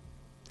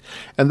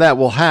 And that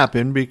will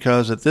happen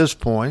because at this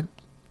point,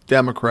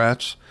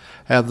 Democrats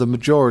have the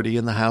majority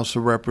in the House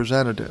of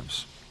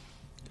Representatives.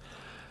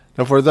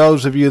 Now, for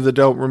those of you that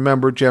don't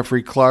remember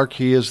Jeffrey Clark,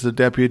 he is the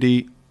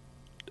Deputy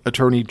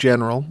Attorney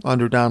General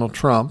under Donald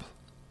Trump,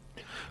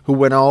 who,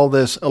 when all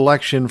this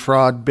election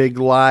fraud, big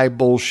lie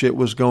bullshit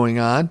was going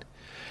on,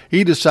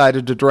 he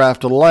decided to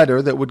draft a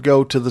letter that would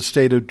go to the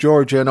state of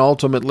Georgia and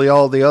ultimately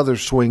all the other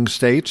swing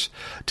states,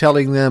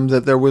 telling them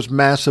that there was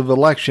massive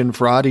election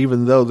fraud,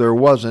 even though there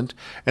wasn't,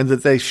 and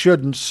that they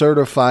shouldn't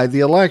certify the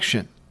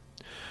election.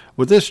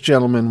 What this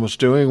gentleman was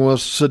doing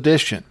was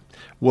sedition,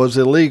 was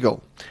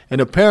illegal, and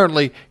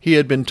apparently he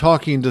had been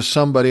talking to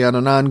somebody on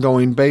an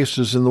ongoing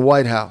basis in the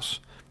White House.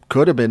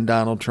 Could have been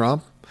Donald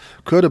Trump,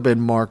 could have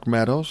been Mark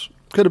Meadows,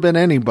 could have been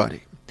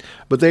anybody.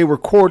 but they were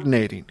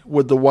coordinating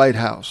with the White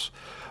House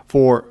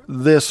for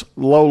this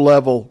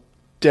low-level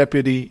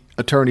deputy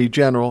attorney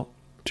general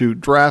to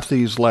draft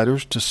these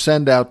letters to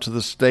send out to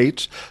the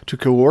states to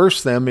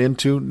coerce them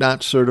into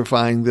not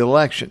certifying the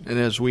election. And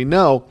as we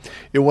know,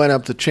 it went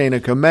up the chain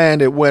of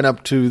command. It went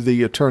up to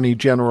the attorney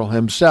general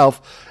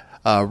himself,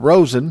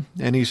 Rosen,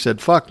 and he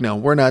said, fuck no,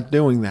 we're not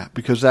doing that,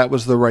 because that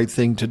was the right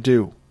thing to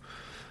do.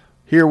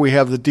 Here we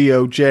have the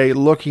DOJ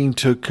looking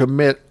to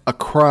commit a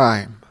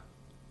crime.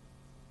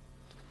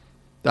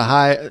 The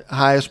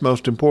highest,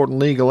 most important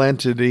legal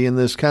entity in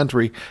this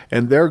country,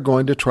 and they're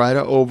going to try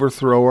to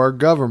overthrow our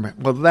government.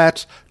 Well,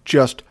 that's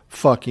just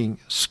fucking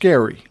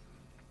scary.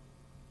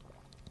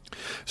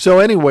 So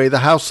anyway, the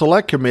House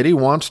Select Committee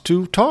wants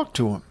to talk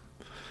to him,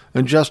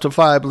 and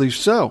justifiably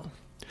so.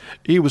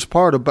 He was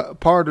part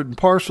and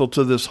parcel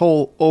to this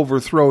whole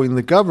overthrowing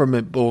the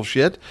government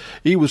bullshit.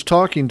 He was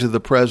talking to the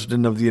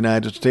President of the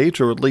United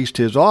States, or at least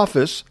his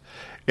office,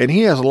 and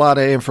he has a lot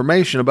of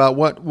information about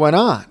what went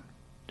on.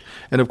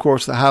 And, of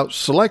course, the House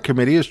Select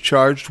Committee is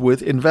charged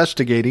with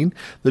investigating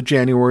the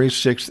January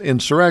 6th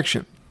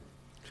insurrection.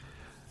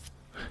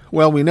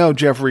 Well, we know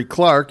Jeffrey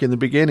Clark in the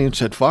beginning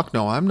said, fuck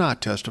no, I'm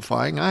not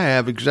testifying. I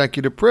have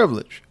executive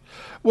privilege,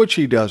 which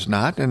he does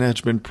not, and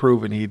it's been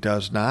proven he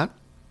does not.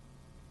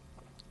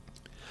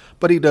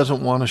 But he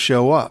doesn't want to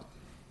show up.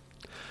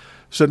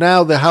 So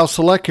now the House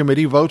Select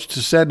Committee votes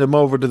to send him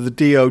over to the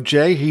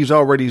DOJ. He's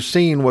already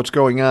seen what's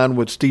going on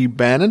with Steve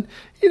Bannon.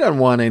 He doesn't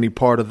want any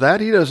part of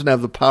that. He doesn't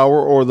have the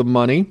power or the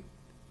money.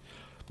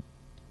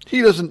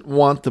 He doesn't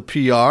want the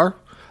PR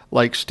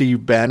like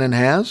Steve Bannon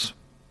has.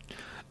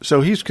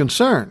 So he's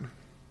concerned.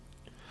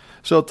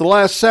 So at the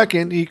last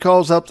second, he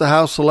calls up the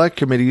House Select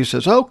Committee. He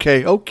says,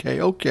 okay.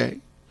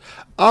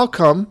 I'll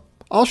come.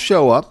 I'll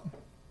show up.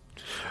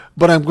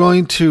 But I'm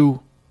going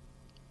to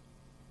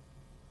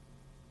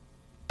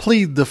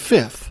plead the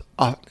fifth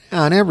on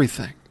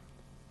everything.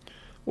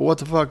 Well, what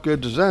the fuck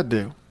good does that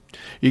do?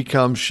 He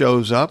comes,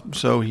 shows up,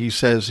 so he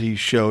says he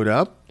showed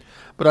up,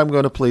 but I'm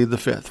going to plead the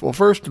fifth. Well,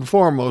 first and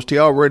foremost, he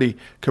already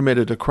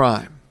committed a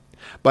crime.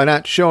 By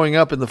not showing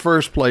up in the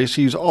first place,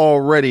 he's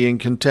already in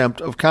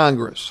contempt of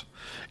Congress.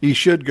 He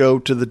should go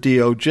to the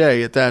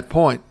DOJ at that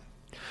point.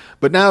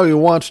 But now he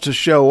wants to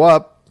show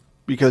up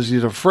because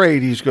he's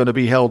afraid he's going to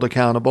be held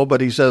accountable, but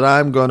he says,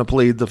 I'm going to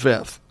plead the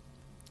fifth.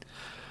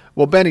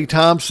 Well, Benny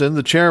Thompson,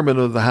 the chairman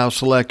of the House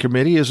Select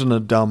Committee, isn't a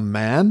dumb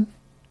man,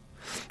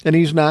 and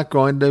he's not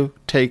going to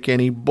take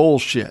any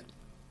bullshit.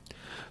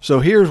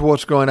 So here's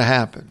what's going to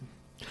happen.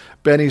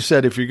 Benny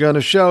said, if you're going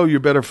to show, you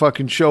better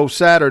fucking show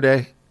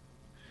Saturday,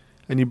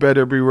 and you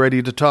better be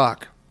ready to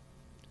talk.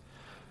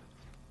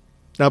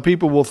 Now,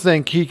 people will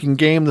think he can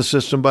game the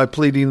system by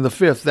pleading the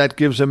fifth. That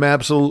gives him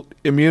absolute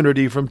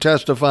immunity from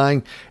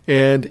testifying,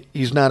 and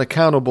he's not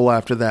accountable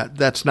after that.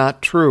 That's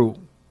not true.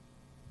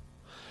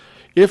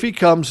 If he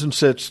comes and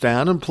sits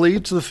down and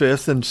pleads the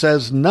fifth and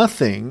says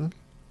nothing,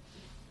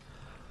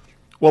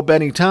 well,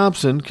 Benny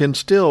Thompson can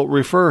still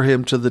refer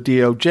him to the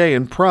DOJ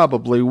and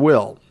probably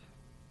will.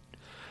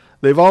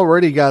 They've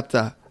already got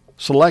the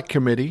Select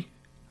Committee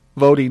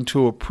voting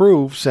to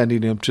approve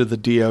sending him to the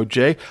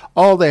DOJ.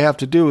 All they have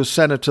to do is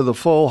send it to the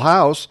full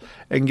House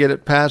and get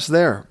it passed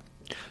there.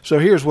 So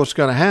here's what's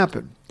going to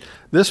happen.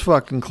 This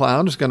fucking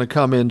clown is going to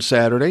come in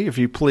Saturday if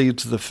he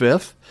pleads the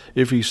fifth.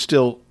 If he's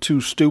still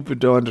too stupid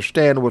to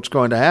understand what's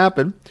going to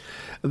happen,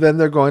 then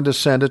they're going to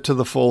send it to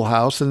the full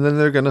House, and then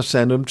they're going to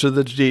send him to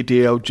the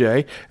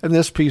DOJ, and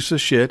this piece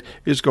of shit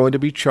is going to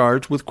be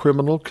charged with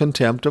criminal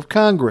contempt of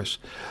Congress.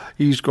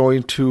 He's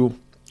going to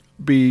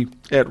be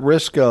at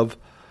risk of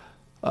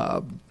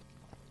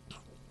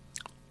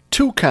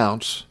 2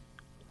 counts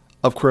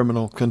of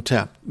criminal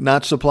contempt,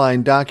 not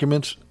supplying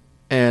documents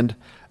and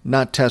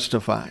not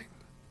testifying.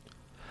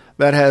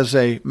 That has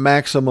a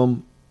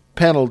maximum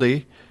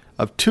penalty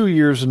of 2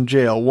 years in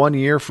jail, 1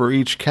 year for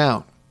each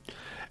count,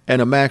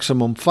 and a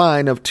maximum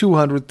fine of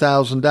 $200,000,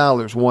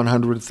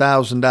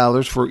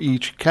 $100,000 for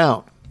each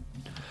count.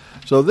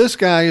 So this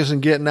guy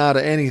isn't getting out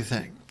of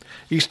anything.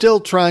 He's still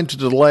trying to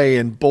delay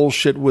and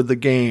bullshit with the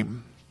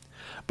game,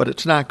 but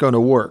it's not going to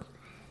work.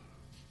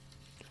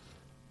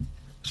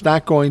 It's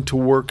not going to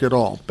work at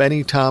all.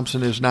 Benny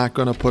Thompson is not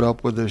going to put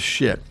up with this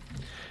shit.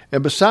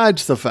 And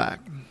besides the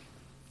fact,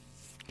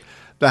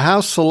 the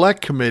House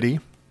Select Committee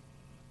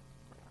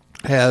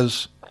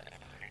has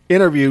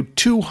interviewed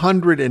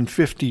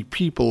 250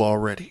 people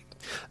already.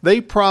 They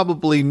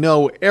probably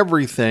know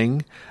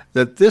everything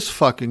that this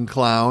fucking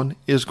clown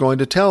is going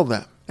to tell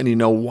them. And you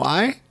know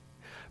why?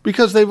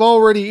 Because they've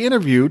already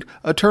interviewed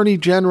Attorney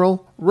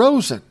General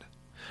Rosen.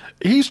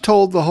 He's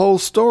told the whole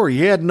story.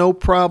 He had no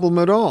problem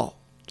at all.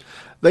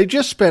 They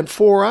just spent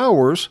 4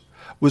 hours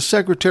with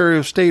Secretary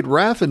of State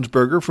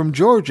Raffensperger from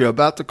Georgia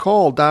about the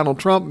call Donald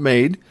Trump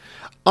made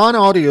on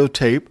audio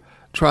tape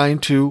trying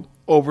to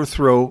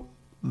overthrow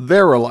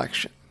their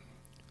election.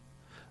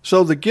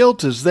 So the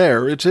guilt is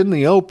there. It's in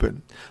the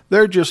open.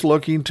 They're just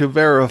looking to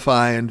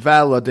verify and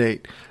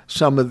validate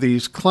some of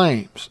these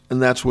claims.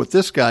 And that's what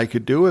this guy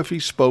could do if he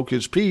spoke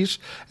his piece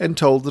and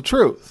told the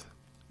truth.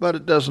 but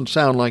it doesn't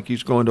sound like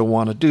he's going to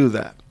want to do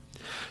that.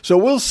 So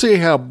we'll see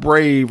how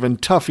brave and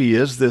tough he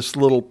is, this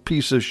little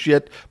piece of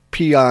shit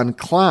peon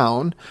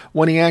clown,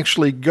 when he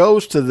actually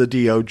goes to the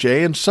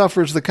DOJ and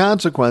suffers the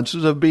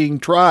consequences of being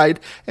tried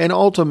and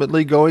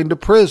ultimately going to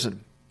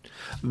prison.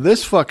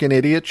 This fucking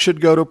idiot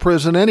should go to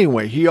prison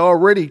anyway. He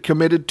already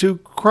committed 2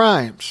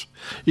 crimes.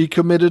 He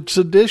committed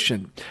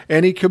sedition,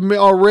 and he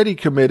already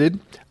committed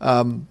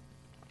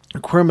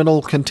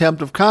criminal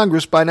contempt of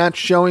Congress by not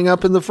showing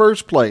up in the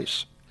first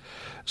place.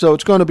 So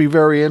it's going to be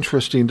very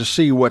interesting to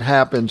see what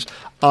happens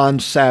on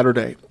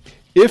Saturday,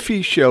 if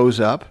he shows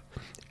up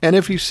and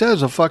if he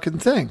says a fucking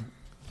thing.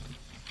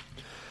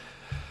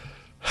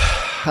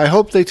 I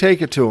hope they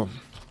take it to him,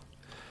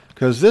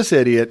 because this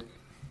idiot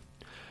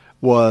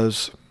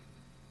was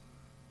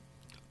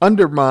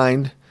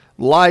undermined,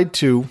 lied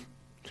to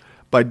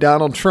by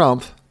Donald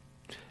Trump,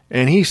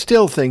 and he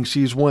still thinks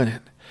he's winning.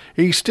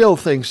 He still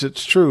thinks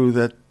it's true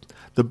that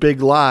the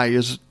big lie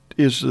is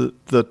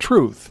the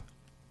truth.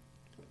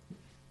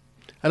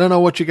 I don't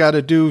know what you got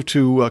to do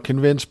to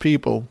convince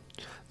people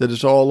that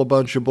it's all a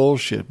bunch of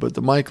bullshit, but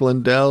the Mike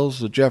Lindells,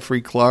 the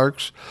Jeffrey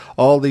Clarks,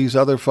 all these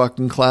other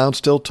fucking clowns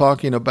still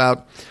talking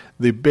about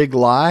the big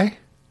lie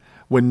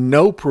when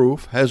no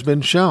proof has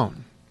been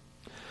shown.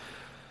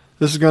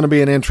 This is going to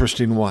be an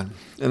interesting one,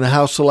 and the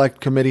House Select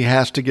Committee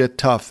has to get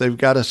tough. They've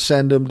got to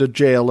send him to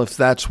jail if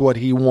that's what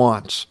he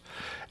wants.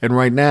 And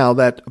right now,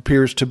 that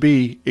appears to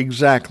be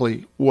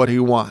exactly what he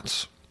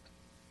wants.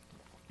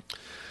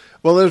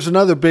 Well, there's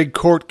another big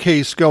court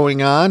case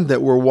going on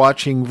that we're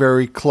watching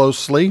very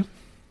closely.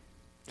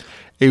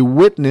 A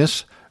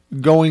witness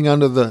going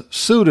under the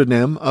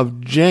pseudonym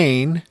of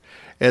Jane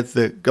at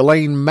the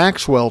Ghislaine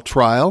Maxwell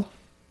trial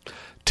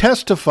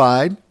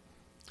testified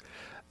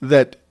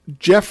that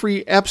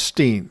Jeffrey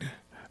Epstein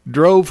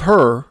drove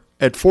her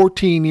at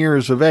 14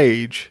 years of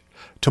age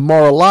to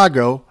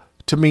Mar-a-Lago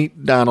to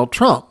meet Donald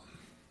Trump.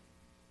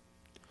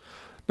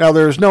 Now,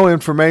 there is no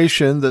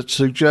information that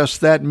suggests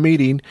that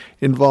meeting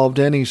involved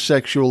any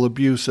sexual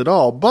abuse at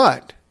all,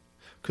 but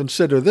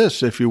consider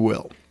this, if you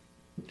will.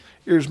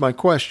 Here's my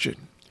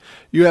question.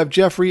 You have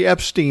Jeffrey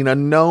Epstein, a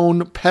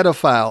known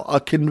pedophile, a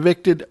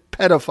convicted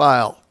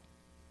pedophile,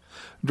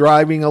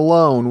 driving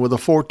alone with a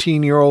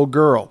 14-year-old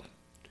girl.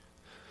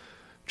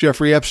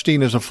 Jeffrey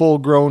Epstein is a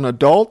full-grown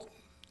adult,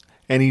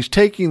 and he's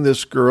taking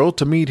this girl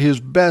to meet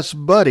his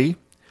best buddy,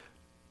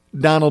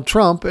 Donald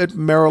Trump, at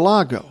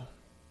Mar-a-Lago.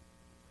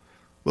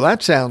 Well,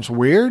 that sounds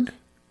weird.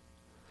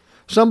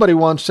 Somebody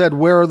once said,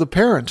 "Where are the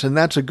parents?" And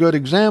that's a good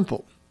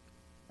example.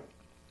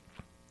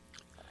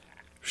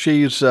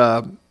 If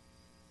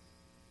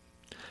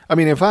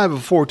I have a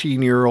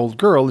 14-year-old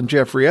girl and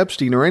Jeffrey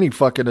Epstein or any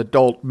fucking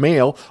adult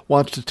male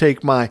wants to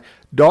take my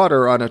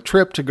daughter on a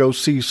trip to go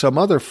see some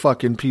other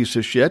fucking piece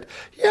of shit,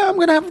 yeah, I'm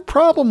going to have a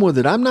problem with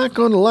it. I'm not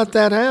going to let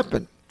that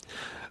happen.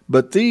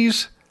 But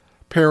these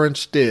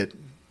parents did.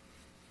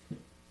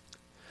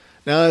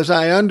 Now, as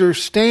I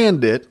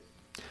understand it,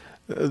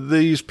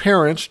 these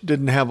parents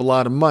didn't have a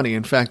lot of money.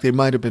 In fact, they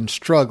might have been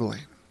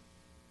struggling.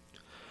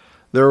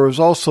 There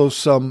was also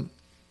some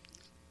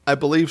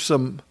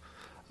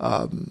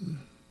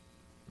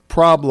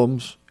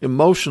problems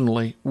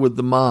emotionally with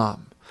the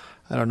mom.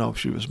 I don't know if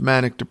she was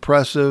manic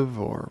depressive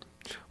or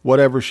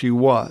whatever she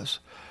was,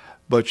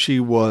 but she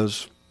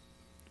was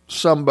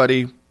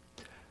somebody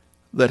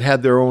that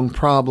had their own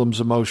problems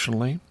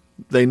emotionally.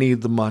 They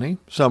need the money.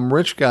 Some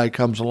rich guy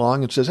comes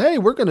along and says, "Hey,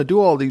 we're going to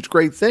do all these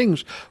great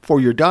things for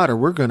your daughter.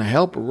 We're going to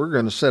help her. We're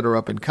going to set her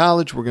up in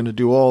college. We're going to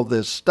do all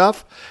this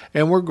stuff,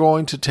 and we're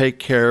going to take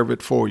care of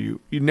it for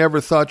you. You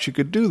never thought you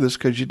could do this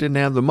because you didn't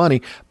have the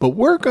money, but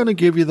we're going to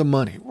give you the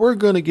money. We're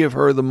going to give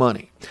her the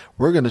money.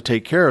 We're going to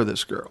take care of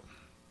this girl."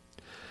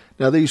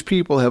 Now, these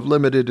people have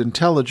limited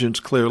intelligence,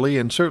 clearly,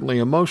 and certainly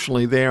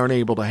emotionally they aren't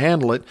able to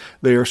handle it.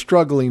 They are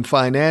struggling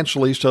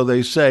financially, so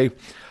they say,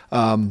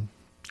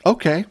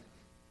 okay,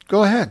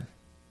 go ahead.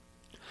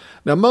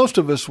 Now, most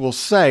of us will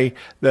say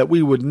that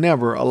we would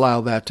never allow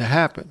that to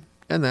happen,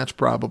 and that's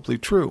probably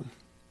true.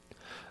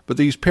 But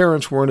these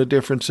parents were in a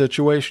different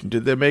situation.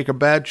 Did they make a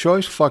bad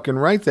choice? Fucking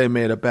right they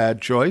made a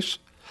bad choice.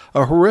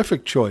 A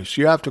horrific choice.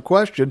 You have to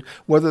question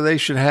whether they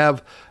should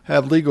have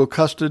legal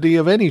custody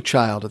of any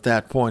child at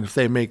that point if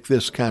they make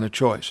this kind of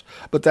choice.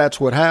 But that's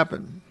what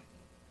happened.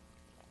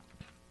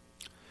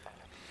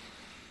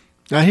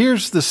 Now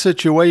here's the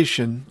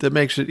situation that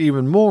makes it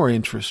even more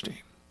interesting.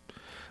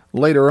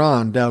 Later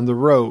on down the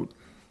road,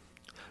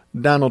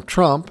 Donald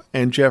Trump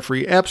and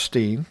Jeffrey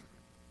Epstein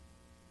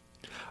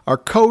are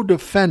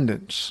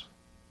co-defendants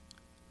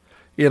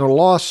in a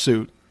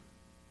lawsuit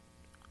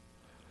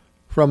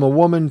from a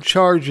woman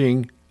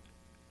charging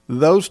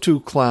those two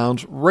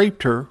clowns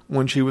raped her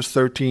when she was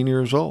 13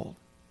 years old.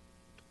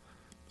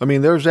 I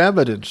mean, there's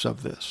evidence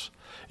of this.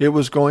 It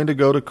was going to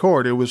go to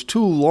court. It was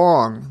too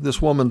long.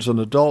 This woman's an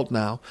adult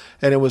now,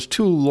 and it was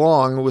too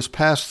long. It was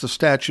past the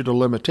statute of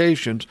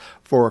limitations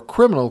for a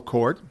criminal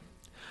court,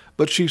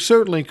 but she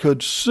certainly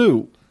could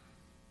sue.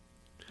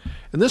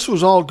 And this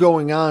was all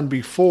going on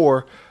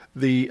before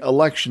the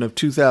election of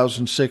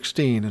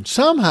 2016, and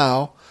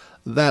somehow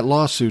that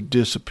lawsuit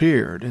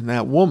disappeared and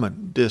that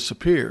woman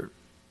disappeared.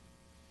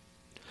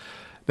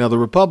 Now, the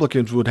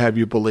Republicans would have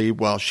you believe,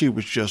 well, she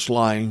was just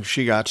lying.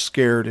 She got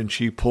scared and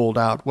she pulled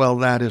out. Well,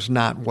 that is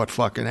not what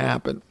fucking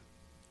happened.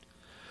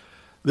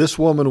 This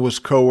woman was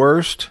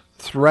coerced,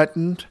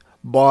 threatened,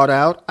 bought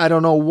out. I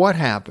don't know what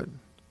happened.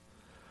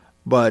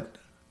 But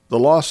the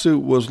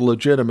lawsuit was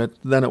legitimate.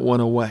 Then it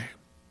went away.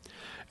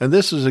 And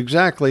this is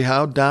exactly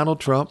how Donald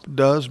Trump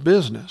does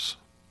business.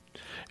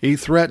 He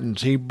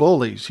threatens, he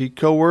bullies, he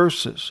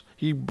coerces,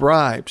 he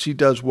bribes, he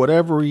does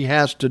whatever he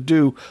has to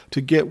do to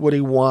get what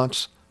he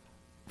wants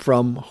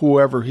from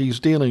whoever he's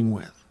dealing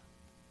with.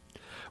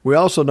 We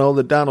also know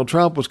that Donald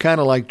Trump was kind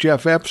of like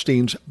Jeff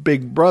Epstein's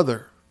big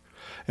brother.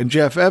 And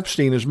Jeff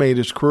Epstein has made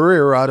his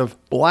career out of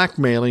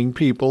blackmailing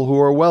people who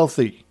are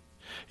wealthy.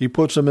 He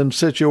puts them in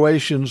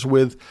situations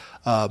with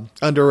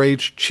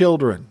underage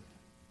children.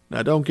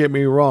 Now, don't get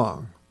me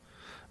wrong.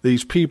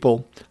 These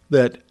people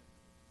that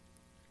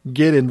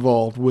get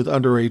involved with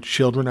underage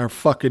children are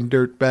fucking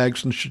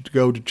dirtbags and should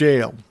go to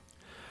jail.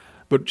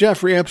 But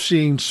Jeffrey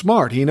Epstein's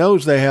smart. He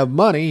knows they have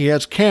money. He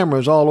has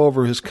cameras all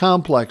over his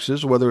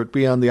complexes, whether it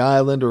be on the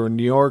island or in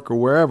New York or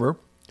wherever.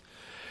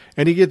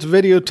 And he gets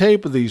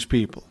videotape of these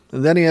people.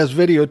 And then he has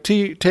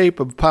videotape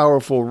of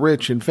powerful,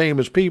 rich, and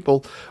famous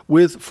people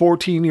with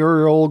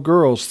 14-year-old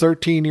girls,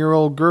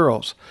 13-year-old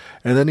girls.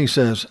 And then he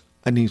says,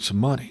 I need some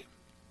money.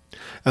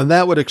 And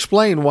that would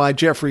explain why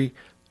Jeffrey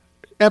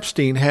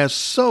Epstein has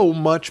so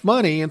much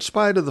money in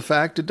spite of the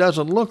fact it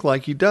doesn't look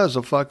like he does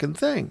a fucking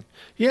thing.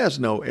 He has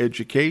no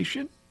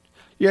education,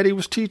 yet he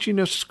was teaching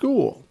a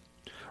school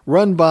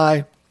run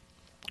by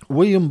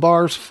William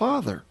Barr's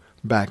father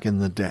back in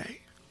the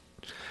day.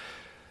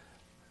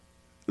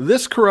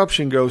 This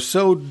corruption goes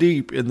so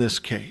deep in this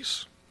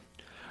case.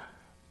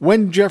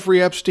 When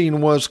Jeffrey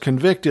Epstein was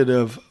convicted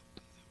of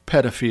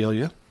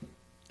pedophilia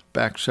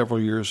back several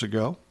years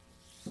ago,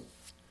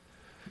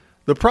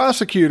 the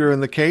prosecutor in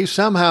the case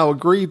somehow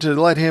agreed to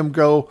let him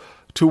go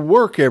to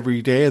work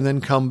every day and then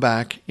come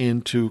back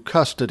into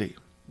custody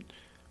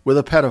with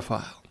a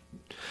pedophile.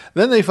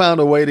 Then they found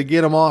a way to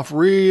get him off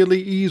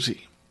really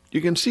easy. You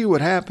can see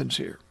what happens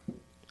here.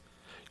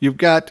 You've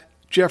got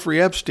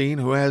Jeffrey Epstein,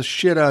 who has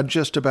shit on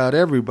just about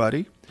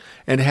everybody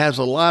and has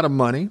a lot of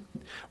money.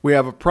 We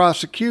have a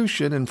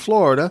prosecution in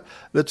Florida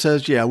that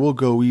says, yeah, we'll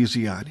go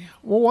easy on you.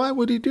 Well, why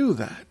would he do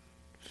that?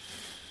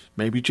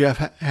 Maybe Jeff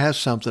has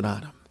something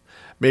on him.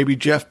 Maybe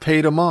Jeff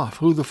paid him off.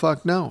 Who the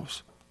fuck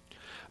knows?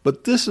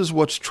 But this is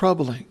what's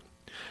troubling.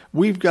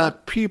 We've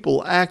got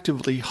people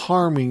actively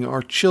harming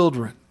our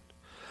children.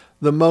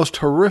 The most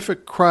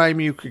horrific crime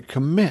you could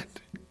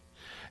commit.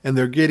 And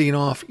they're getting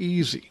off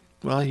easy.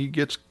 Well, he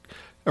gets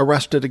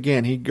arrested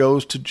again. He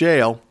goes to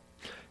jail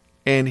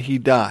and he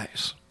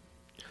dies.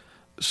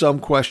 Some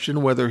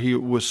question whether he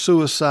was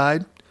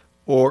suicide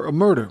or a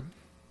murder.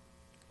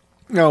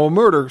 Now, a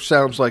murder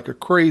sounds like a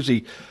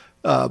crazy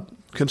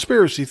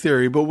conspiracy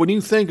theory, but when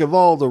you think of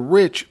all the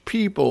rich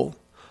people,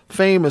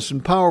 famous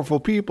and powerful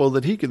people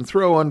that he can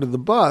throw under the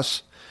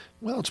bus,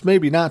 well, it's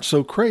maybe not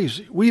so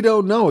crazy. We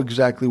don't know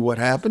exactly what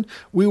happened.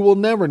 We will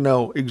never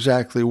know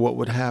exactly what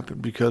would happen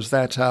because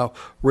that's how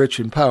rich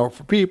and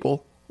powerful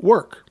people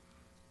work.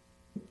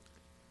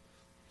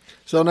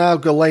 So now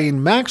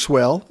Ghislaine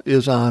Maxwell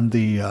is on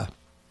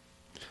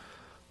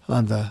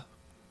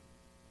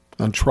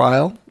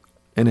trial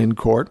and in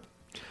court,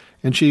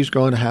 and she's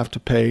going to have to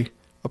pay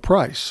a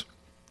price.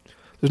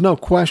 There's no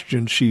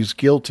question she's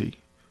guilty.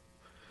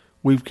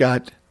 We've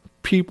got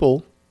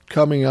people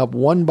coming up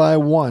one by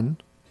one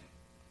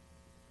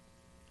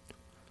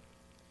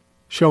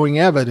showing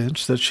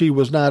evidence that she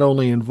was not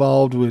only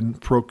involved in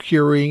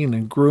procuring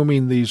and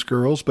grooming these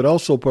girls, but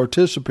also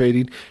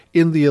participating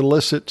in the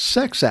illicit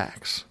sex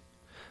acts.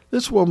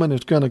 This woman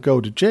is going to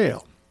go to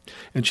jail,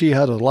 and she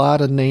had a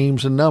lot of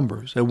names and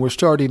numbers, and we're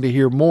starting to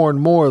hear more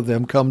and more of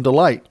them come to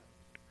light.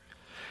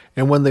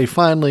 And when they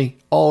finally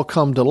all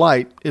come to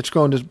light, it's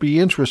going to be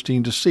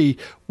interesting to see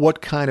what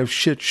kind of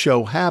shit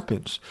show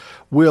happens.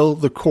 Will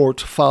the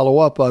courts follow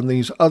up on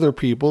these other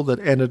people that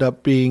ended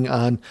up being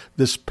on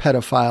this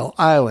pedophile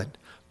island?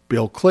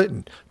 Bill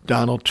Clinton,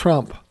 Donald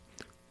Trump,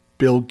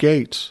 Bill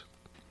Gates.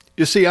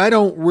 You see, I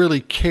don't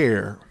really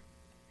care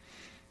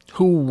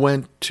who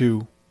went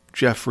to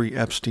Jeffrey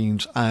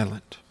Epstein's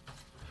island.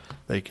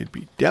 They could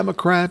be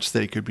Democrats,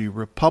 they could be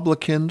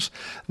Republicans,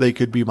 they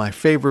could be my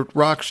favorite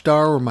rock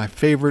star or my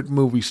favorite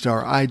movie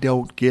star. I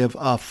don't give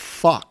a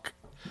fuck.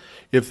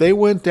 If they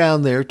went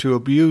down there to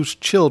abuse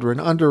children,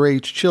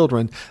 underage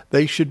children,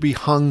 they should be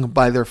hung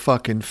by their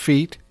fucking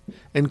feet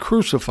and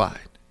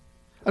crucified.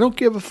 I don't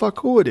give a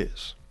fuck who it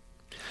is.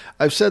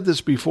 I've said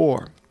this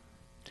before,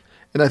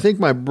 and I think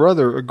my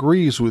brother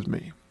agrees with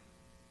me.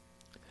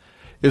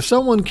 If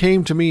someone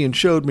came to me and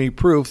showed me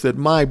proof that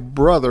my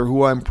brother,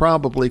 who I'm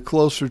probably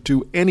closer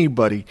to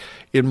anybody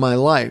in my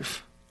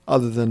life,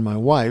 other than my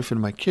wife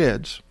and my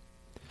kids,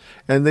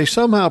 and they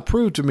somehow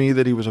proved to me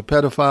that he was a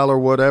pedophile or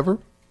whatever,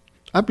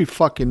 I'd be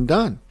fucking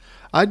done.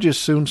 I'd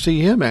just soon see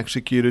him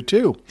executed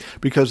too,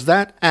 because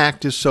that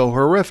act is so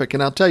horrific.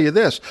 And I'll tell you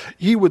this,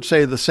 he would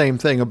say the same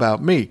thing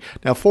about me.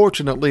 Now,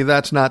 fortunately,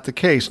 that's not the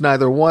case.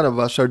 Neither one of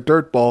us are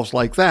dirtballs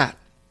like that.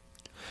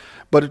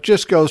 But it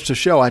just goes to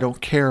show I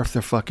don't care if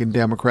they're fucking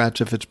Democrats,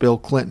 if it's Bill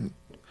Clinton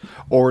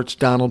or it's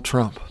Donald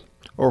Trump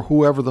or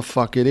whoever the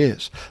fuck it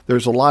is.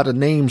 There's a lot of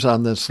names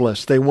on this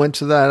list. They went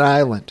to that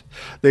island.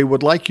 They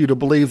would like you to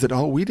believe that,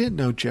 oh, we didn't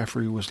know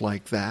Jeffrey was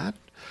like that.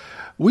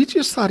 We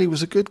just thought he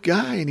was a good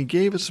guy and he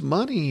gave us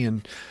money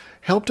and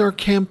helped our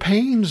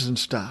campaigns and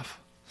stuff.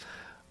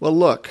 Well,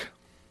 look,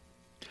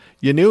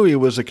 you knew he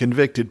was a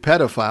convicted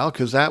pedophile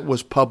because that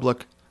was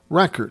public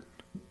record.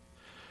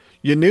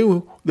 You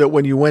knew that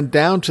when you went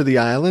down to the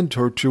island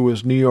or to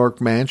his New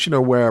York mansion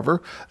or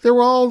wherever, there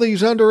were all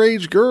these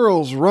underage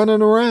girls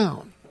running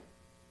around.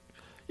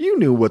 You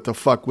knew what the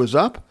fuck was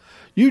up.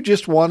 You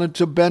just wanted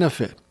to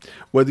benefit.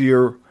 Whether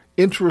you're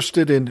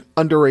interested in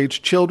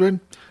underage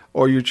children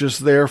or you're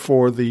just there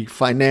for the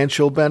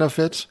financial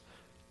benefits,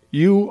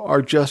 you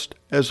are just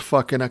as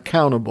fucking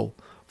accountable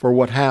for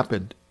what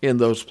happened in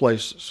those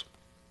places.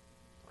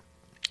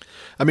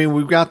 I mean,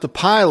 we've got the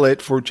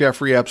pilot for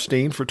Jeffrey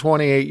Epstein for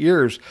 28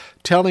 years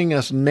telling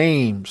us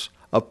names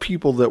of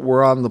people that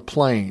were on the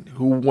plane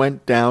who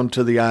went down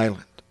to the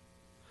island.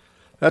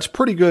 That's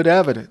pretty good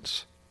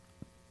evidence.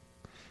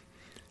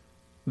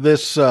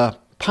 This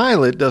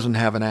pilot doesn't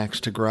have an axe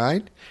to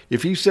grind.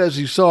 If he says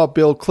he saw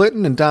Bill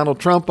Clinton and Donald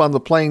Trump on the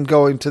plane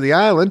going to the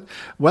island,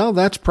 well,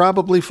 that's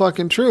probably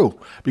fucking true.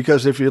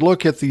 Because if you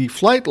look at the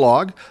flight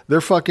log,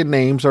 their fucking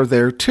names are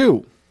there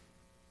too.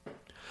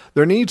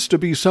 There needs to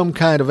be some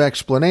kind of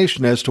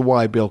explanation as to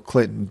why Bill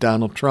Clinton,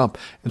 Donald Trump,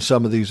 and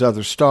some of these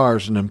other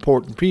stars and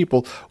important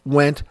people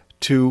went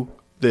to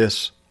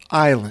this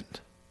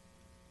island.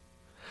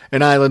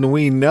 An island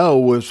we know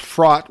was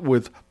fraught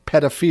with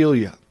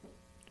pedophilia.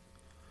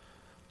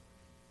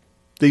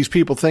 These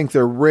people think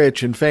they're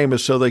rich and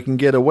famous so they can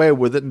get away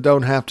with it and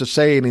don't have to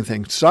say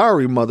anything.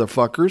 Sorry,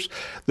 motherfuckers.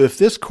 If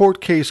this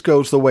court case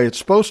goes the way it's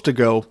supposed to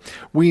go,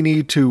 we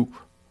need to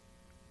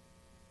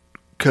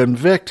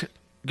convict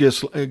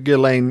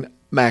Ghislaine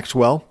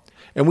Maxwell,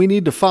 and we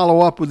need to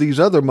follow up with these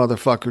other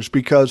motherfuckers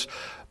because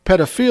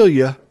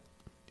pedophilia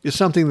is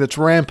something that's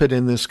rampant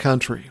in this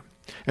country.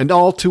 And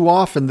all too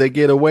often they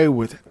get away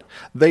with it.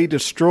 They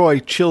destroy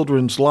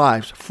children's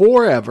lives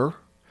forever,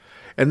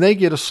 and they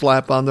get a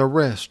slap on the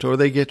wrist or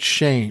they get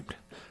shamed.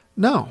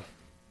 No,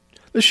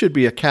 this should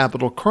be a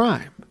capital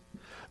crime.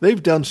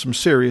 They've done some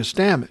serious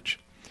damage.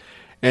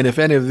 And if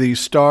any of these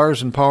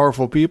stars and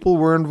powerful people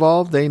were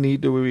involved, they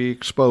need to be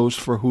exposed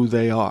for who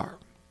they are.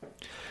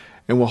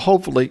 And we'll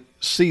hopefully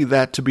see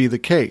that to be the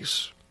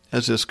case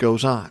as this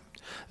goes on.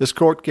 This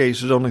court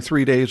case is only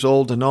 3 days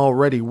old, and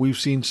already we've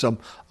seen some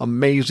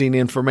amazing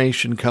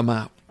information come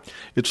out.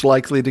 It's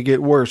likely to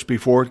get worse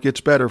before it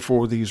gets better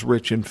for these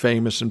rich and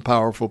famous and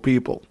powerful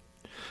people.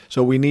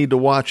 So we need to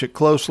watch it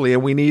closely,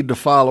 and we need to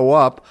follow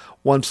up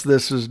once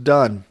this is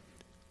done.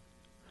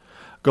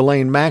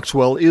 Ghislaine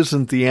Maxwell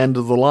isn't the end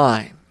of the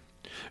line.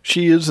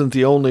 She isn't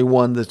the only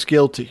one that's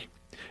guilty.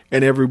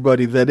 And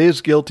everybody that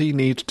is guilty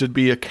needs to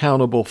be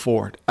accountable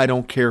for it. I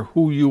don't care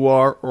who you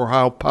are or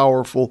how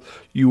powerful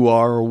you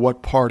are or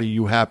what party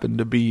you happen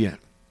to be in.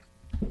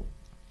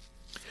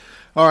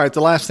 All right,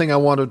 the last thing I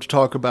wanted to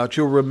talk about,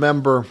 you'll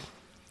remember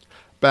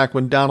back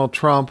when Donald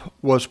Trump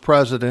was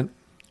president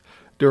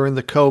during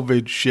the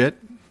COVID shit,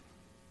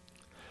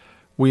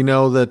 we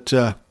know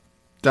that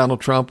Donald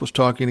Trump was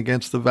talking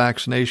against the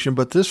vaccination,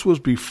 but this was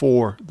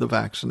before the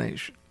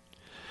vaccination.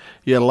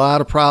 He had a lot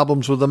of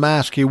problems with the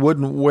mask. He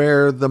wouldn't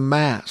wear the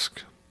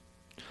mask.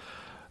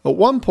 At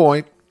one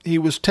point, he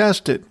was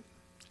tested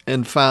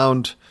and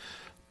found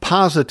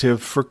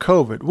positive for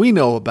COVID. We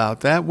know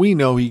about that. We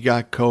know he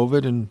got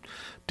COVID and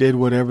did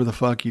whatever the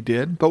fuck he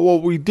did. But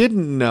what we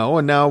didn't know,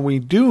 and now we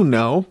do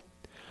know,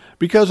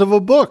 because of a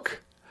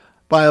book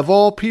by, of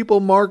all people,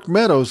 Mark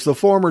Meadows, the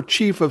former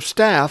chief of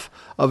staff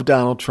of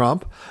Donald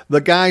Trump, the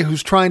guy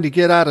who's trying to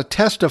get out of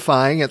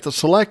testifying at the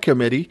Select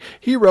Committee,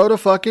 he wrote a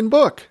fucking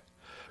book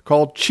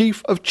called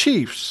Chief of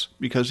Chiefs,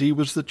 because he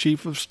was the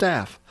chief of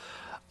staff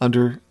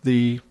under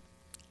the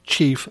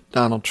chief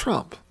Donald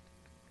Trump.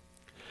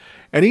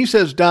 And he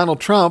says Donald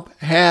Trump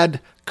had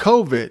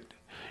COVID.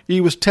 He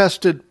was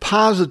tested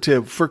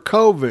positive for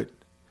COVID,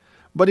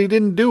 but he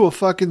didn't do a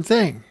fucking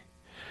thing.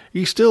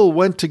 He still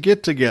went to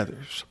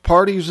get-togethers,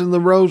 parties in the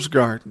Rose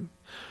Garden,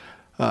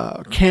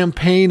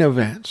 campaign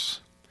events.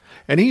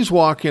 And he's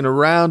walking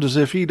around as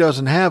if he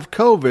doesn't have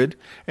COVID,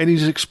 and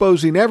he's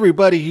exposing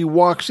everybody he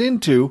walks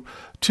into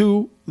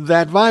to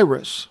that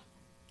virus.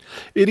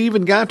 It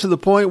even got to the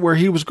point where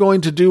he was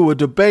going to do a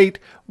debate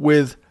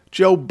with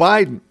Joe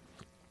Biden.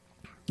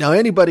 Now,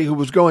 anybody who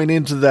was going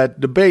into that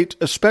debate,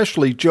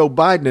 especially Joe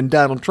Biden and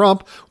Donald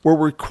Trump, were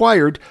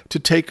required to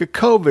take a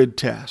COVID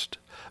test.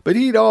 But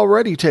he'd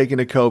already taken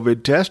a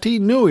COVID test. He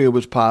knew he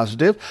was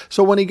positive.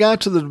 So when he got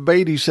to the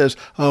debate, he says,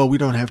 "Oh, we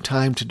don't have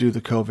time to do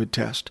the COVID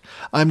test.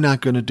 I'm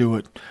not going to do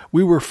it.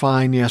 We were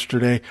fine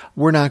yesterday.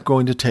 We're not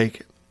going to take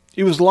it."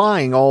 He was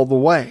lying all the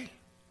way.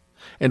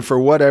 And for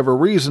whatever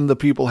reason, the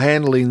people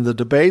handling the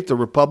debate, the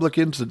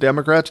Republicans, the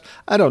Democrats,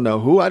 I don't know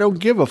who, I don't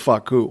give a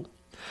fuck who,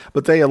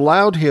 but they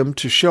allowed him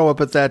to show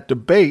up at that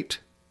debate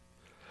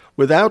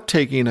without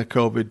taking a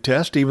COVID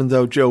test, even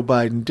though Joe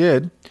Biden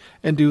did,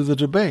 and do the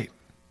debate.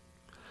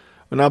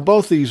 Now,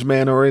 both these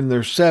men are in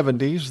their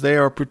 70s. They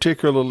are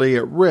particularly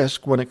at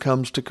risk when it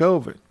comes to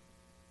COVID.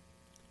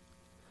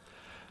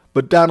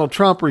 But Donald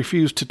Trump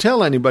refused to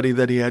tell anybody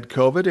that he had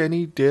COVID, and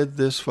he did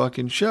this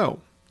fucking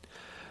show.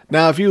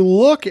 Now, if you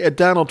look at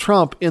Donald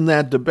Trump in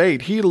that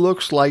debate, he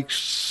looks like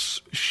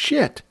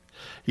shit.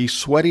 He's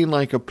sweating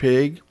like a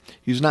pig.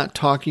 He's not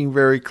talking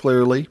very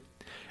clearly,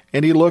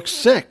 and he looks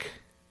sick.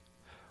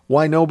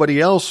 Why nobody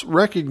else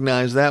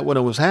recognized that when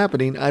it was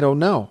happening, I don't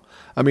know.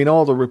 I mean,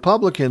 all the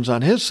Republicans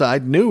on his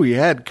side knew he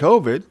had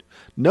COVID.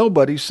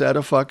 Nobody said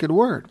a fucking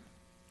word.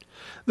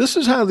 This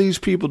is how these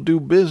people do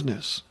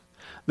business.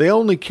 They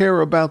only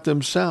care about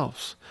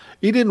themselves.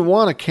 He didn't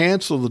want to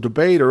cancel the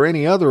debate or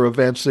any other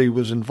events that he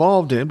was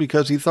involved in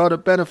because he thought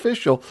it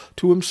beneficial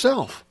to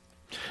himself.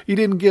 He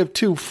didn't give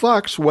two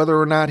fucks whether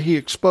or not he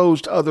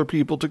exposed other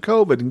people to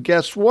COVID. And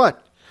guess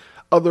what?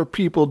 Other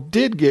people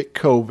did get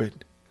COVID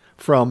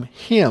from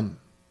him.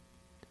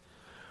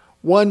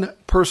 One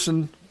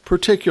person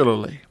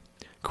particularly,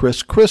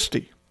 Chris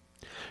Christie.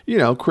 You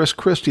know, Chris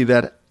Christie,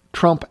 that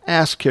Trump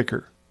ass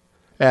kisser,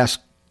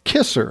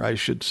 I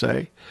should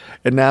say,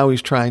 and now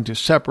he's trying to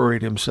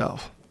separate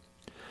himself.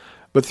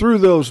 But through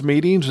those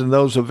meetings and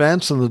those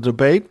events and the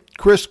debate,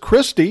 Chris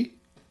Christie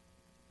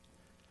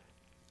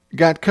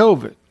got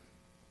COVID.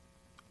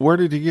 Where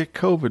did he get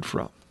COVID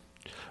from?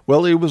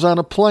 Well, he was on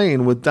a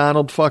plane with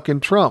Donald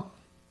fucking Trump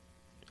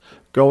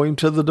going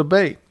to the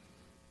debate.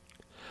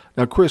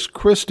 Now, Chris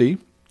Christie,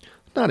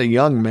 not a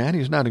young man.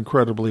 He's not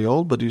incredibly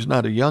old, but he's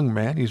not a young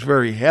man. He's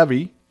very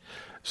heavy,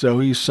 so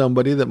he's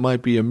somebody that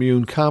might be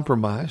immune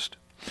compromised.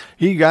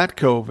 He got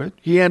COVID.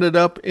 He ended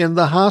up in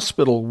the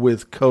hospital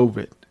with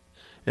COVID.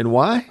 And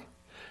why?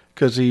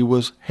 Because he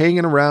was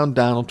hanging around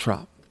Donald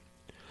Trump.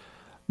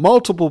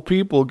 Multiple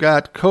people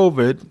got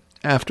COVID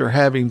after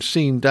having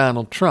seen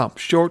Donald Trump.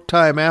 Short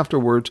time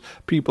afterwards,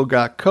 people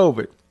got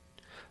COVID.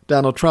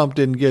 Donald Trump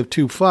didn't give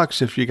two fucks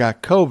if you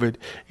got COVID.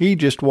 He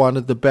just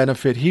wanted the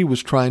benefit he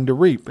was trying to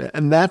reap.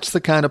 And that's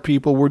the kind of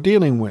people we're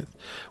dealing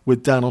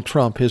with Donald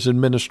Trump, his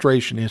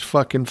administration, his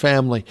fucking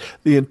family,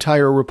 the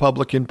entire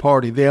Republican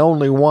Party. They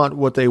only want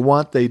what they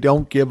want. They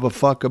don't give a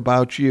fuck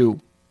about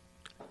you.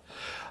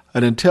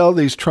 And until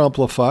these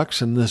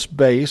Trump-la-fucks and this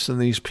base and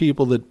these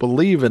people that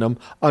believe in them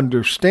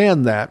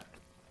understand that,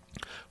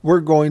 we're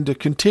going to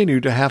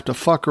continue to have to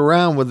fuck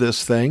around with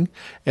this thing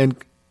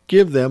and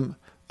give them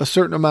a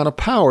certain amount of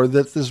power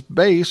that this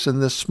base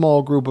and this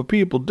small group of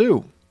people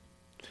do.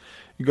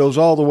 It goes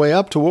all the way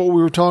up to what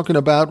we were talking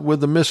about with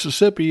the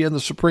Mississippi and the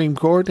Supreme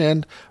Court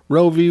and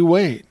Roe v.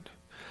 Wade.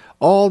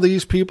 All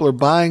these people are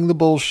buying the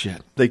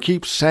bullshit. They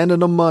keep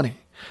sending him money.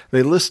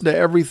 They listen to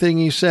everything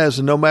he says,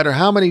 and no matter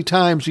how many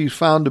times he's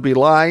found to be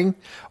lying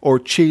or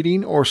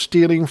cheating or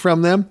stealing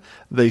from them,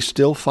 they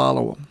still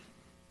follow him.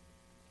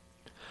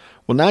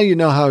 Well, now you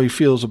know how he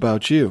feels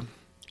about you.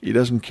 He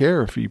doesn't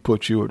care if he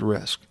puts you at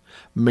risk,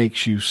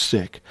 makes you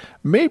sick,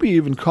 maybe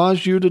even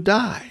cause you to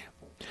die.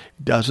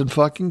 He doesn't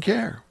fucking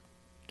care.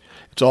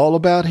 It's all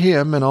about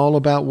him and all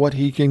about what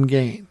he can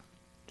gain.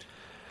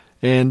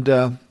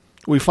 And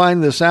we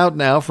find this out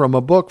now from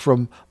a book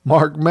from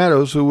Mark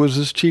Meadows, who was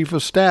his chief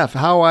of staff.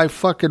 How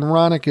fucking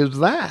ironic is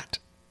that?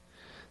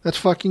 That's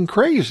fucking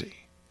crazy.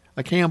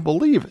 I can't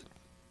believe it.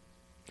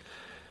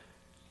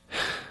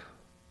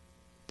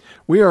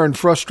 We are in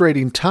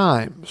frustrating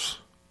times.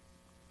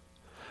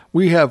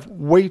 We have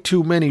way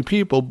too many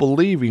people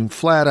believing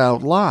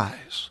flat-out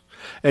lies.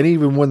 And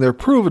even when they're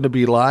proven to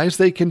be lies,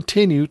 they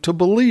continue to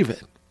believe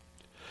it.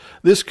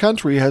 This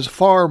country has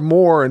far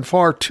more and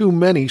far too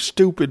many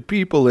stupid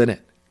people in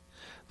it.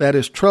 That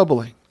is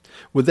troubling.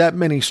 With that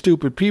many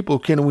stupid people,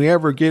 can we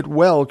ever get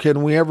well?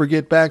 Can we ever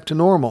get back to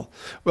normal?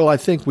 Well, I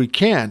think we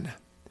can.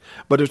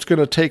 But it's going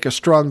to take a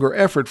stronger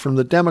effort from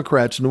the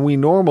Democrats and we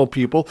normal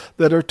people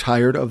that are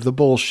tired of the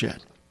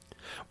bullshit.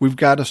 We've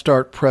got to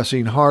start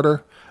pressing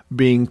harder,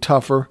 being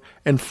tougher,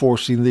 and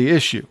forcing the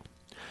issue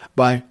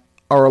by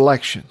our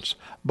elections,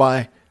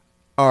 by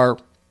our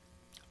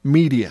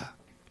media.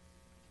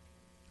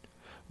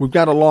 We've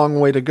got a long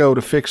way to go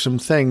to fix some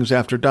things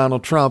after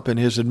Donald Trump and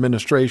his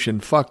administration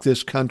fucked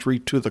this country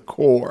to the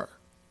core.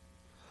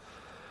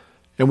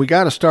 And we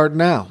got to start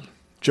now.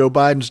 Joe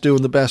Biden's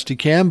doing the best he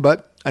can,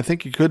 but I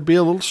think he could be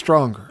a little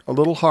stronger, a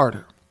little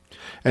harder.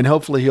 And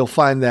hopefully he'll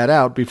find that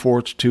out before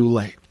it's too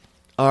late.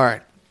 All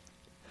right.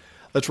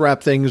 Let's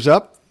wrap things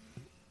up.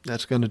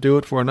 That's going to do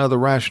it for another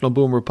Rational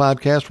Boomer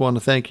podcast. I want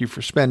to thank you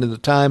for spending the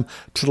time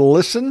to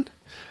listen.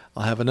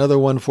 I'll have another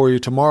one for you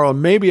tomorrow.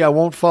 Maybe I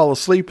won't fall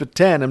asleep at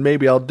 10, and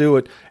maybe I'll do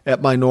it at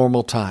my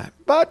normal time.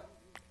 But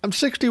I'm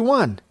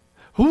 61.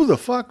 Who the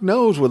fuck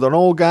knows with an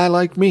old guy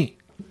like me?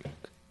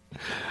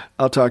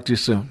 I'll talk to you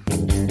soon.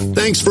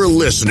 Thanks for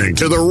listening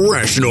to the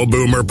Rational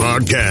Boomer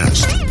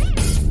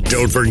podcast.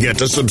 Don't forget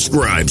to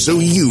subscribe so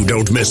you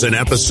don't miss an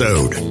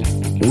episode.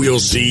 We'll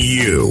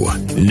see you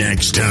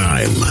next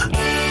time.